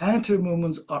 Planetary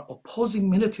movements are opposing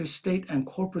military, state, and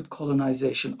corporate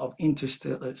colonization of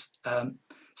interstellar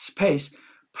space,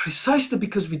 precisely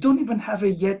because we don't even have a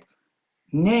yet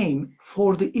name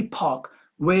for the epoch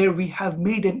where we have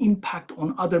made an impact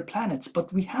on other planets,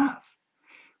 but we have.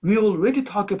 We already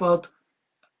talk about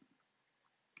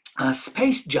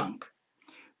space junk.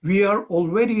 We are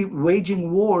already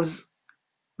waging wars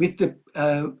with the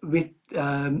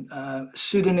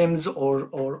pseudonyms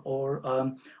or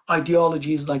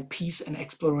ideologies like peace and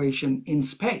exploration in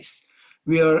space.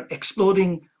 We are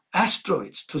exploding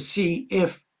asteroids to see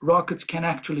if rockets can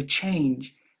actually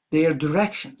change their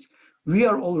directions. We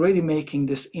are already making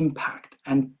this impact,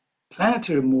 and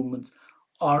planetary movements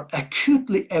are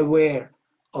acutely aware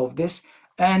of this,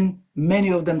 and many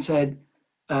of them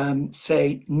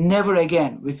say never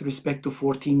again with respect to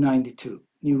 1492.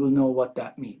 You will know what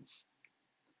that means.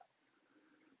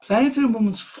 Planetary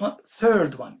movements,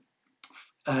 third one.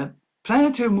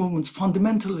 Planetary movements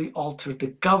fundamentally alter the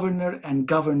governor and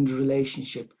governed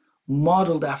relationship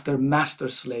modeled after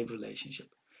master-slave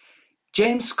relationship.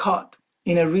 James Scott,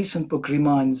 in a recent book,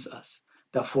 reminds us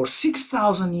that for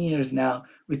 6,000 years now,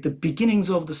 with the beginnings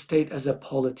of the state as a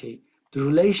polity, the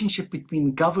relationship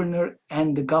between governor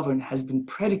and the governed has been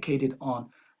predicated on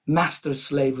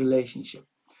master-slave relationship.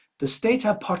 The states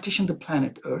have partitioned the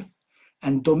planet Earth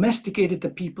and domesticated the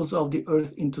peoples of the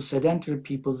earth into sedentary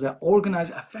peoples that organize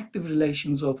affective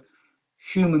relations of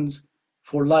humans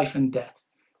for life and death.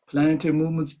 Planetary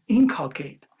movements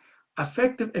inculcate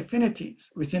affective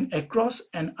affinities within, across,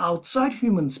 and outside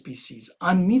human species,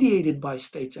 unmediated by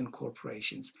states and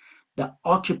corporations that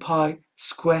occupy,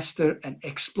 sequester, and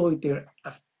exploit their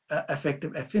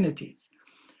affective affinities.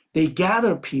 They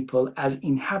gather people as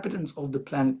inhabitants of the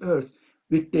planet Earth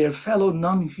with their fellow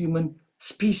non-human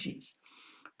species.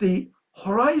 The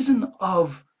horizon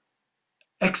of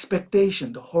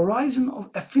expectation, the horizon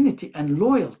of affinity and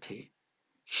loyalty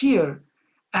here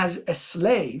as a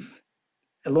slave,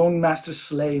 a lone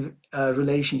master-slave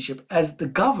relationship, as the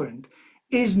governed,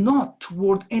 is not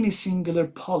toward any singular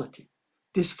polity.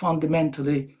 This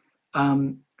fundamentally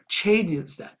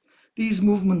changes that. These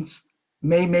movements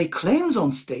may make claims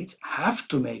on states, have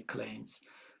to make claims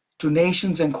to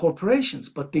nations and corporations,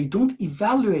 but they don't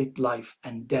evaluate life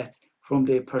and death from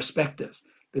their perspectives.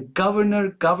 The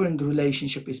governor-governed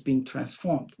relationship is being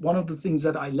transformed. One of the things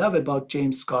that I love about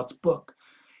James Scott's book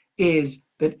is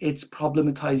that its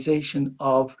problematization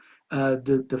of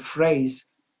the phrase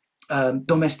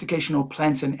domestication of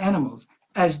plants and animals,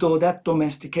 as though that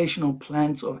domestication of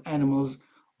plants or animals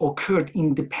occurred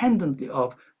independently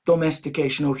of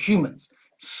domestication of humans.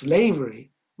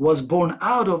 Slavery was born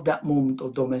out of that moment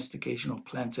of domestication of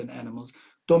plants and animals,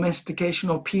 domestication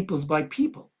of peoples by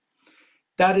people.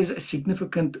 That is a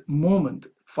significant moment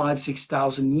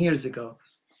 5,000-6,000 years ago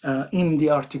in the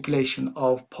articulation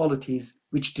of polities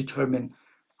which determine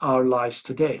our lives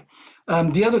today.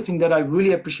 The other thing that I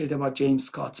really appreciate about James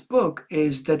Scott's book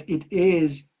is that it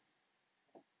is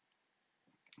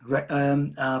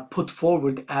put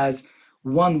forward as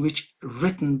one which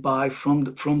written by from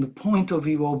the point of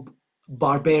view of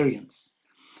barbarians.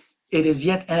 It is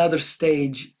yet another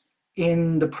stage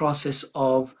in the process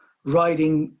of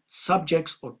writing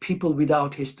subjects or people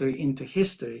without history into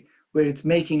history, where it's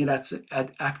making it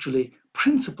at actually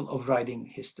principle of writing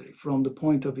history from the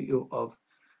point of view of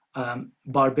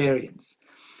barbarians.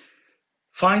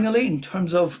 Finally, in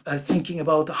terms of thinking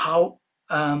about how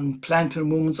planetary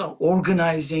movements are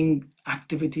organizing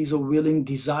activities of willing,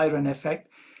 desire, and effect,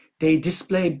 they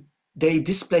displace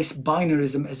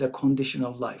binarism as a condition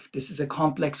of life. This is a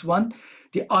complex one.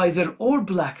 The either-or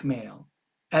blackmail,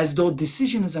 as though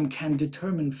decisionism can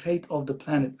determine fate of the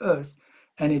planet Earth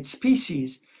and its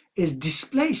species, is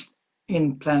displaced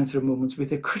in planetary movements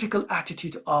with a critical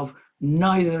attitude of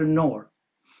neither nor.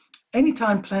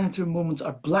 Anytime planetary movements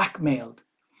are blackmailed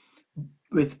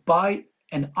by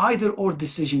an either-or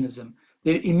decisionism,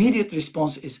 their immediate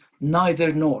response is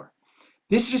neither nor.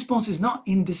 This response is not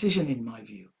indecision in my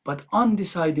view, but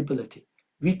undecidability.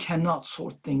 We cannot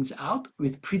sort things out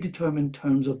with predetermined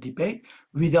terms of debate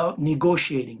without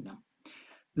negotiating them.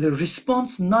 The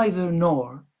response neither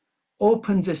nor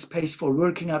opens a space for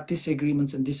working out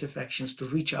disagreements and disaffections to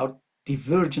reach out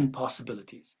divergent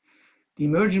possibilities. The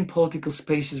emergent political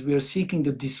spaces we are seeking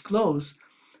to disclose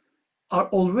are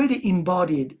already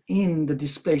embodied in the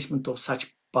displacement of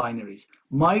such binaries: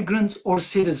 migrants or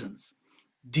citizens,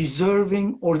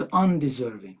 deserving or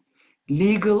undeserving,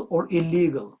 legal or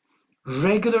illegal,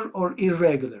 regular or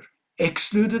irregular,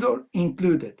 excluded or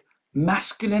included,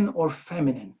 masculine or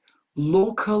feminine,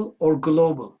 local or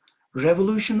global,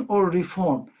 revolution or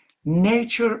reform,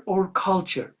 nature or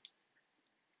culture?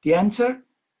 The answer,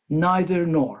 neither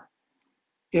nor.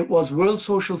 It was World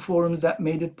Social Forums that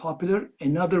made it popular.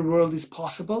 Another world is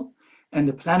possible, and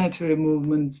the planetary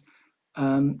movements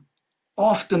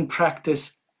often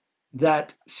practice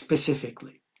that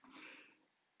specifically.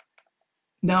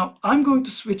 Now, I'm going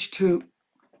to switch to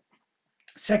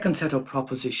second set of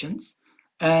propositions,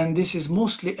 and this is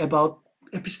mostly about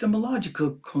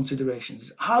epistemological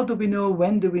considerations. How do we know?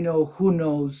 When do we know? Who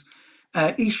knows?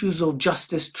 Issues of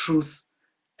justice, truth,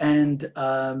 and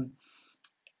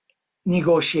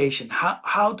negotiation.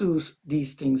 How do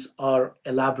these things are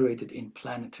elaborated in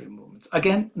planetary movements?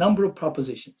 Again, number of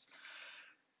propositions.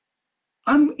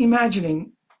 I'm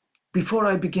imagining, before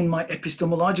I begin my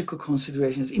epistemological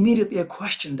considerations, immediately a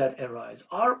question that arises.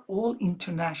 Are all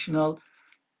international,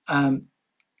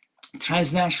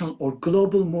 transnational, or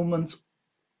global movements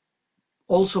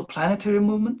also planetary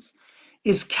movements?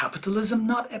 Is capitalism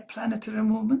not a planetary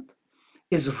movement?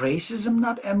 Is racism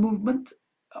not a movement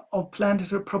of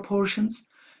planetary proportions?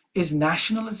 Is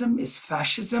nationalism, is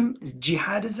fascism, is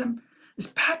jihadism, is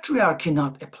patriarchy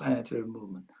not a planetary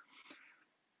movement?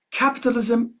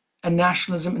 Capitalism and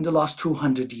nationalism in the last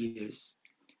 200 years,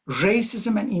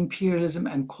 racism and imperialism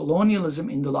and colonialism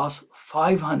in the last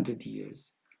 500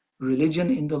 years, religion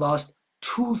in the last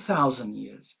 2,000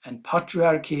 years, and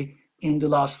patriarchy in the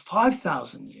last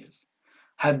 5,000 years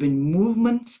have been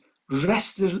movements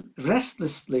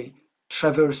restlessly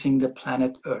traversing the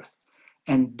planet Earth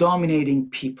and dominating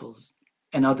peoples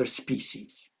and other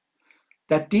species.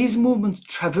 That these movements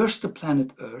traverse the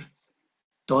planet Earth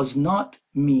does not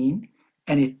mean,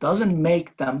 and it doesn't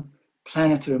make them,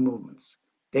 planetary movements.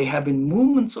 They have been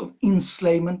movements of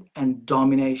enslavement and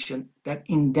domination that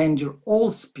endanger all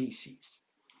species.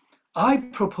 I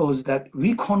propose that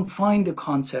we confine the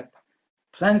concept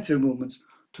planetary movements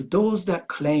to those that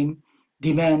claim,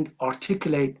 demand,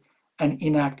 articulate, and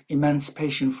enact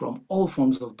emancipation from all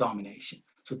forms of domination.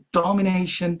 So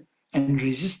domination and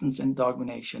resistance and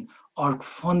domination are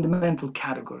fundamental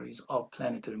categories of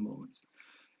planetary movements.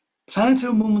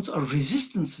 Planetary movements are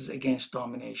resistances against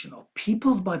domination of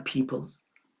peoples by peoples,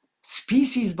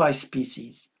 species by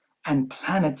species, and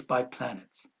planets by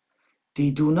planets.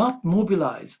 They do not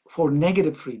mobilize for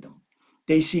negative freedom.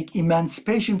 They seek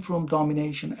emancipation from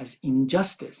domination as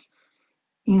injustice,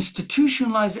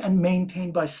 institutionalized and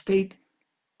maintained by state,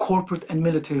 corporate, and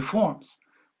military forms.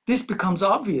 This becomes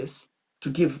obvious, to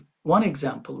give one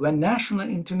example, when national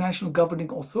and international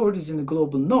governing authorities in the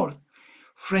global north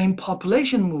frame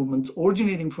population movements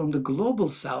originating from the global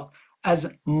south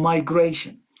as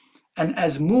migration and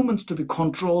as movements to be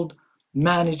controlled,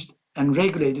 managed, and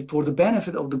regulated for the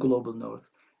benefit of the global north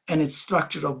and its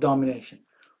structure of domination.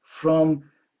 From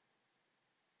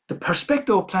the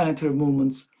perspective of planetary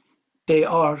movements, they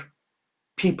are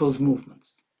people's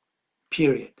movements,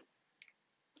 period.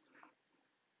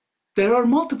 There are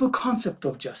multiple concepts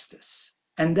of justice,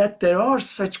 and that there are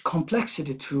such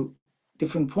complexity to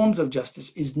different forms of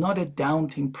justice is not a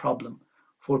daunting problem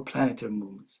for planetary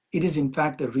movements. It is in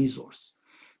fact a resource.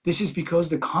 This is because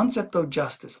the concept of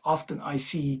justice, often I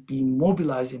see being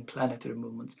mobilized in planetary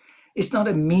movements, it's not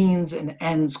a means and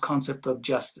ends concept of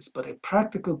justice, but a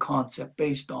practical concept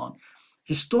based on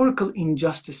historical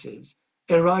injustices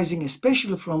arising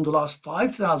especially from the last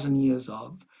 5,000 years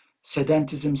of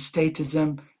sedentism,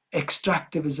 statism,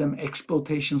 extractivism,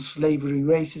 exploitation, slavery,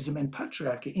 racism, and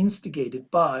patriarchy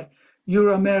instigated by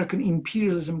Euro-American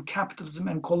imperialism, capitalism,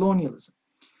 and colonialism.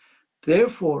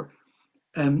 Therefore,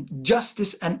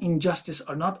 justice and injustice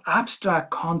are not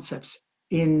abstract concepts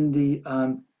in the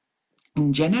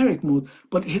in generic mood,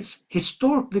 but it's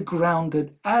historically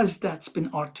grounded as that's been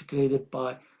articulated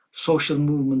by social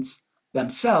movements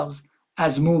themselves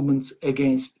as movements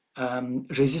against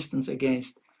resistance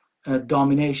against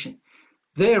domination.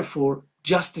 Therefore,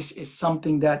 justice is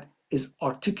something that is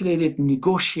articulated,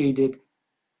 negotiated,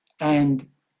 and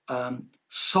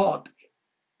sought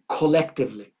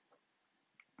collectively.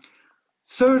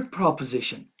 Third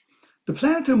proposition, the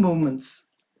planetary movements,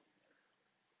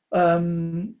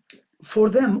 for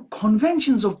them,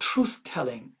 conventions of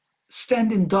truth-telling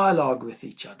stand in dialogue with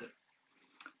each other.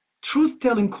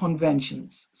 Truth-telling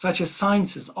conventions, such as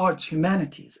sciences, arts,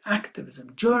 humanities,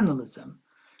 activism, journalism,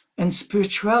 and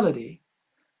spirituality,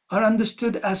 are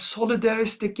understood as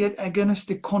solidaristic yet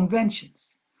agonistic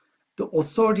conventions. The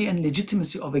authority and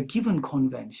legitimacy of a given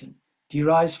convention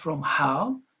derives from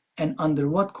how and under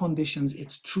what conditions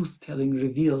its truth-telling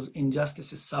reveals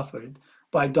injustices suffered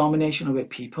by domination of a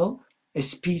people, a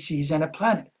species, and a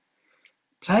planet.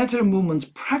 Planetary movements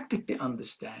practically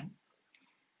understand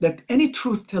that any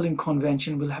truth-telling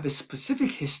convention will have a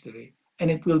specific history,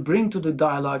 and it will bring to the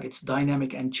dialogue its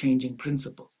dynamic and changing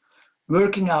principles.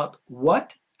 Working out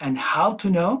what and how to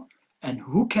know and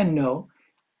who can know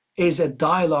is a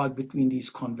dialogue between these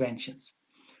conventions.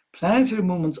 Planetary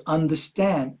movements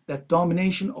understand that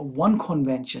domination of one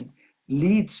convention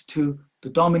leads to the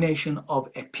domination of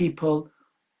a people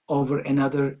over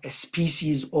another, a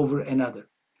species over another.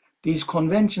 These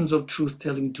conventions of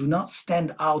truth-telling do not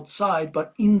stand outside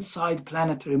but inside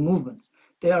planetary movements.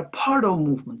 They are part of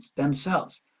movements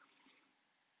themselves.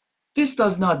 This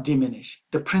does not diminish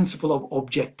the principle of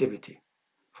objectivity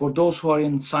for those who are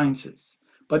in sciences,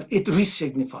 but it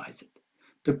resignifies it.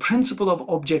 The principle of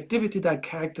objectivity that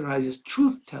characterizes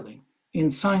truth-telling in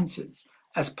sciences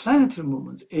as planetary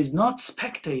movements is not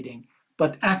spectating,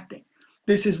 but acting.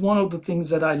 This is one of the things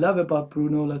that I love about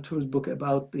Bruno Latour's book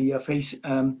about the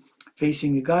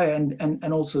facing Gaia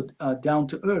and also Down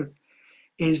to Earth,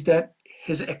 is that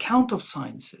his account of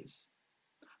sciences,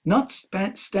 not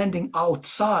standing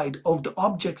outside of the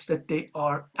objects that they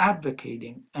are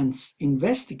advocating and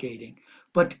investigating,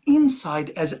 but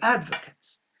inside as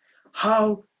advocates.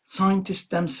 How scientists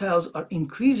themselves are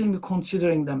increasingly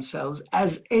considering themselves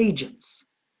as agents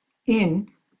in,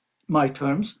 my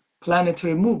terms,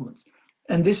 planetary movements.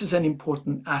 And this is an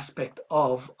important aspect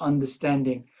of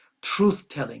understanding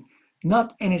truth-telling.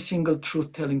 Not any single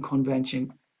truth-telling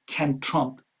convention can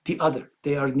trump the other.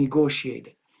 They are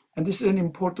negotiated. And this is an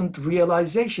important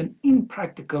realization in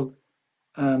practical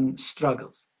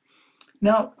struggles.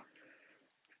 Now,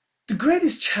 the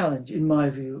greatest challenge, in my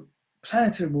view,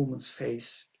 planetary movements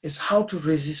face is how to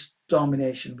resist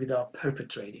domination without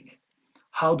perpetrating it.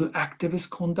 How do activists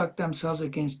conduct themselves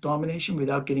against domination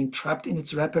without getting trapped in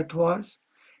its repertoires?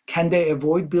 Can they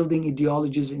avoid building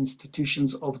ideologies and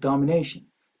institutions of domination?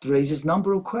 It raises a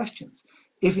number of questions.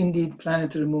 If indeed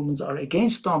planetary movements are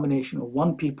against domination of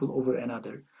one people over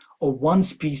another, or one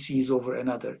species over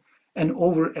another, and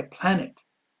over a planet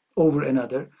over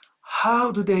another,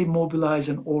 how do they mobilize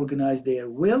and organize their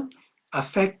will,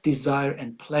 affect desire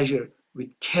and pleasure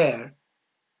with care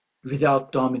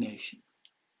without domination?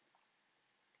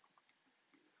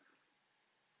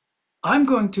 I'm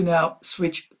going to now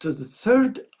switch to the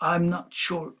third. I'm not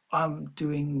sure I'm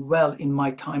doing well in my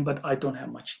time, but I don't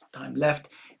have much time left.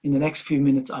 In the next few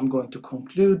minutes, I'm going to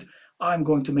conclude. I'm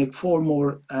going to make 4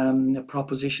 more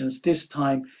propositions, this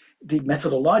time the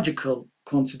methodological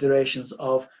considerations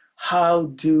of how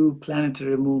do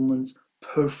planetary movements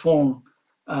perform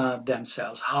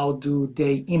themselves, how do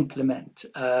they implement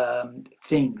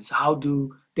things, how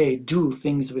do they do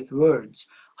things with words,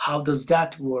 how does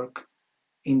that work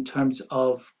in terms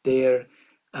of their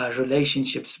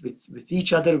relationships with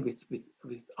each other, with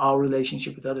our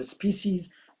relationship with other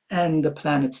species, and the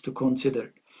planets to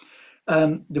consider.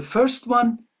 The first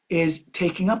one is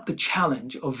taking up the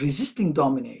challenge of resisting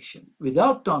domination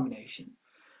without domination.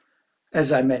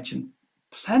 As I mentioned,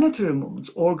 planetary movements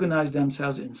organize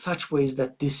themselves in such ways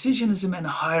that decisionism and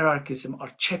hierarchism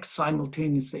are checked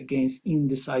simultaneously against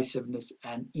indecisiveness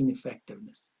and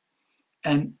ineffectiveness.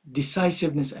 And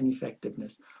decisiveness and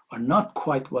effectiveness are not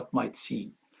quite what might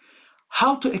seem.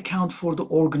 How to account for the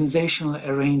organizational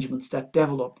arrangements that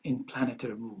develop in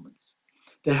planetary movements?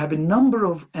 There have been a number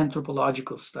of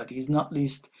anthropological studies, not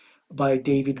least by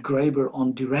David Graeber,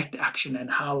 on direct action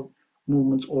and how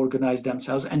movements organize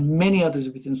themselves, and many others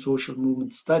within social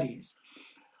movement studies.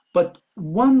 But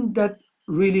one that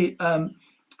really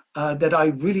that I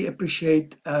really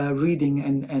appreciate reading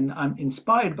and I'm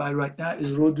inspired by right now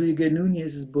is Rodrigo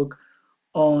Núñez's book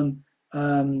on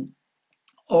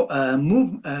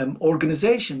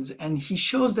organizations, and he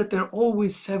shows that there are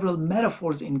always several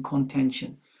metaphors in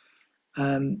contention.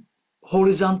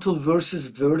 Horizontal versus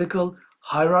vertical,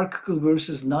 hierarchical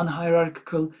versus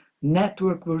non-hierarchical,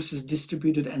 network versus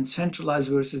distributed, and centralized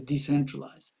versus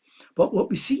decentralized. But what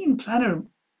we see in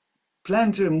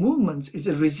planetary movements is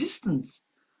a resistance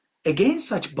against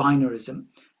such binarism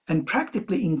and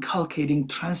practically inculcating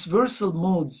transversal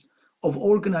modes of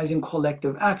organizing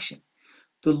collective action.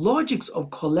 The logics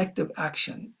of collective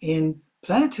action in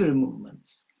planetary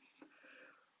movements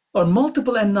are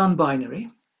multiple and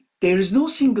non-binary. There is no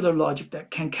singular logic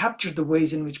that can capture the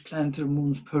ways in which planetary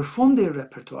movements perform their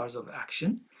repertoires of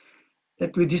action.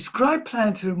 That we describe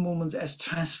planetary movements as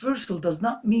transversal does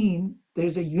not mean there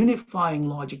is a unifying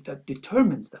logic that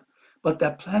determines them, but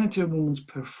that planetary movements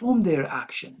perform their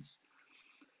actions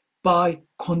by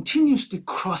continuously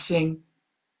crossing,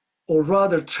 or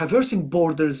rather traversing,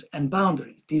 borders and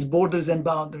boundaries. These borders and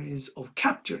boundaries of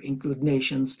capture include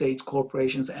nations, states,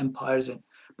 corporations, empires,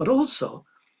 but also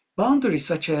boundaries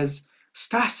such as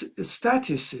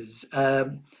statuses,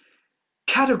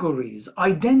 categories,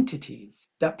 identities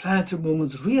that planetary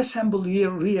movements reassemble,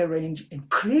 rearrange in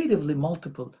creatively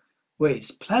multiple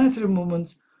ways. Planetary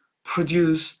movements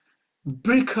produce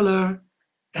bricular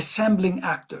assembling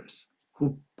actors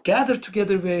who gather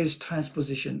together various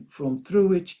transpositions from through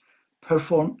which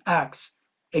perform acts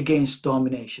against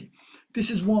domination. This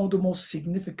is one of the most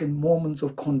significant moments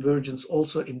of convergence.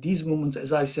 Also in these moments,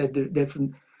 as I said, there are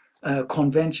different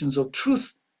conventions of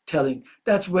truth telling.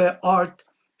 That's where art,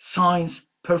 science,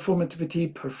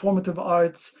 performativity, performative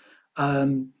arts,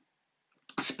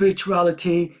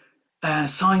 spirituality,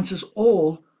 sciences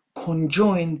all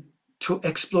conjoin to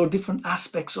explore different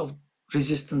aspects of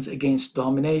resistance against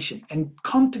domination and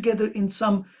come together in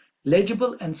some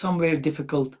legible and some very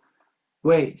difficult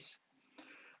ways.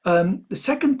 The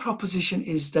second proposition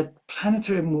is that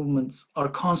planetary movements are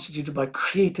constituted by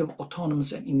creative,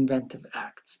 autonomous, and inventive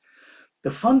acts. The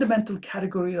fundamental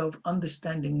category of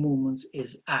understanding movements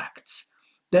is acts.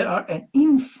 There are an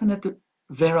infinite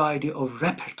variety of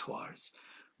repertoires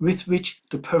with which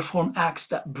to perform acts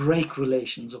that break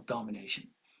relations of domination.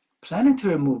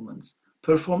 Planetary movements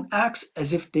perform acts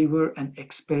as if they were an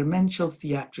experimental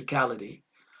theatricality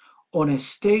on a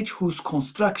stage whose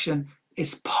construction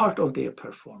is part of their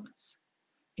performance.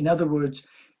 In other words,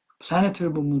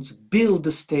 planetary movements build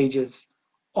the stages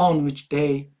on which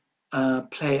they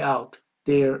play out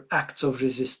their acts of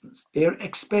resistance. Their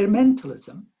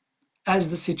experimentalism, as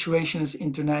the situation is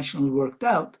internationally worked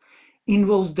out,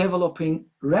 involves developing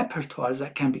repertoires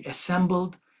that can be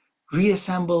assembled,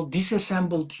 reassembled,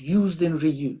 disassembled, used, and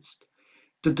reused.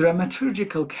 The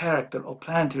dramaturgical character of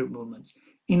planetary movements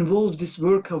involves this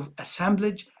work of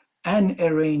assemblage and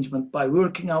arrangement by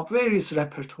working out various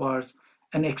repertoires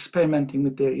and experimenting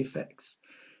with their effects.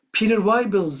 Peter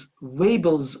Weibel's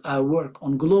work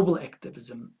on global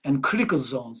activism and critical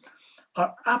zones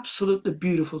are absolutely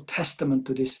beautiful testament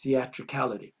to this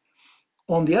theatricality.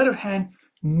 On the other hand,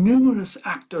 numerous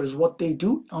actors, what they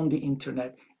do on the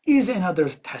internet is another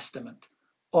testament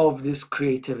of this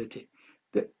creativity.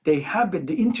 The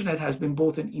internet has been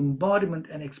both an embodiment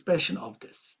and expression of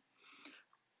this.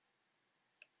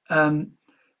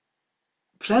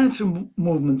 Planetary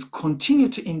movements continue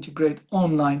to integrate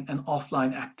online and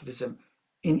offline activism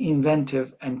in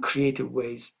inventive and creative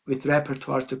ways with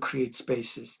repertoires to create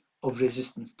spaces of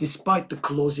resistance, despite the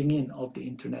closing in of the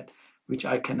internet, which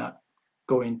I cannot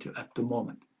go into at the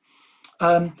moment.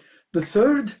 The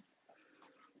third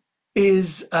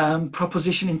is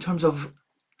proposition in terms of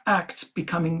acts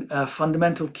becoming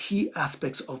fundamental key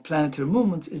aspects of planetary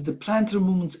movements is the planetary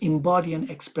movements embody and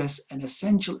express an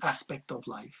essential aspect of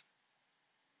life.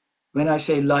 When I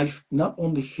say life, not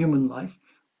only human life,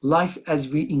 life as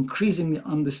we increasingly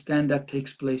understand that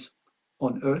takes place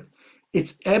on Earth,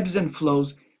 its ebbs and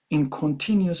flows in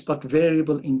continuous but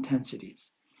variable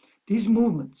intensities. These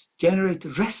movements generate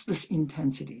restless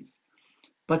intensities,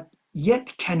 but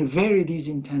yet can vary these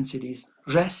intensities,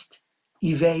 rest,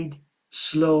 evade,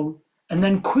 slow, and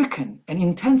then quicken and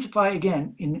intensify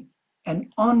again in an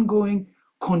ongoing,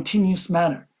 continuous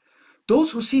manner.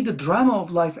 Those who see the drama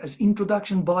of life as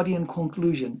introduction, body, and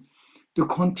conclusion, the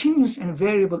continuous and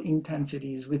variable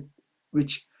intensities with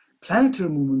which planetary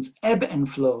movements ebb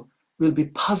and flow will be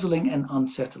puzzling and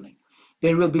unsettling.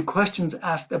 There will be questions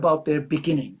asked about their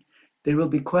beginning. There will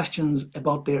be questions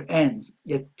about their ends,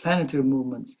 yet planetary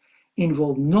movements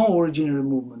involve no originary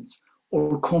movements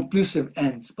or conclusive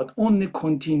ends, but only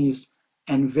continuous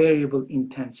and variable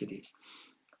intensities.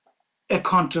 A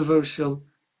controversial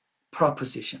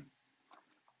proposition.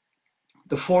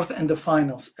 The fourth and the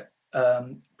final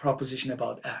proposition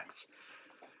about acts.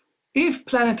 If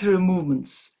planetary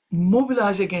movements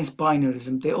mobilize against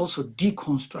binarism, they also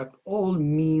deconstruct all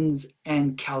means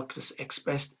and calculus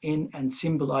expressed in and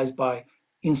symbolized by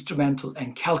instrumental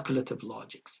and calculative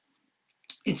logics.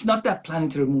 It's not that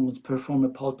planetary movements perform a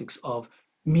politics of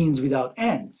means without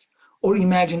ends or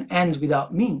imagine ends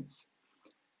without means.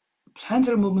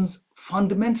 Planetary movements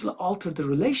fundamentally alter the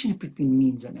relationship between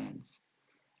means and ends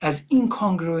as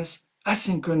incongruous,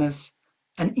 asynchronous,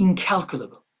 and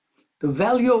incalculable. The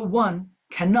value of one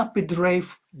cannot be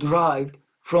derived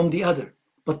from the other,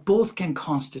 but both can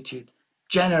constitute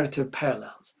generative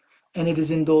parallels. And it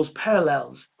is in those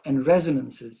parallels and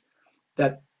resonances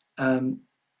that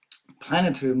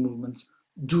planetary movements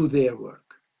do their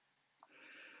work.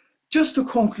 Just to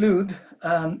conclude,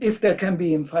 if there can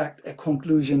be, in fact, a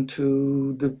conclusion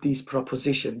to these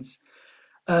propositions,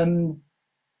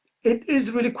 it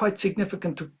is really quite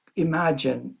significant to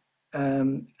imagine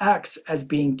acts as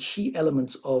being key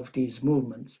elements of these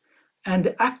movements, and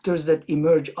the actors that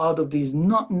emerge out of these,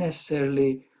 not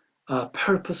necessarily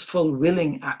purposeful,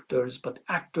 willing actors, but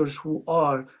actors who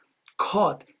are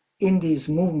caught in these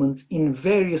movements in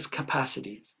various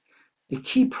capacities. The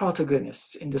key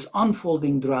protagonists in this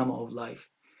unfolding drama of life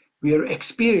we are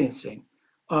experiencing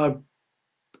are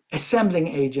assembling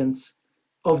agents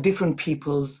of different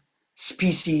peoples,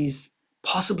 species,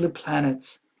 possibly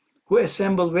planets, who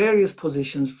assemble various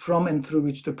positions from and through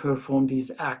which to perform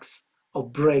these acts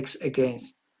of breaks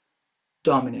against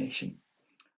domination.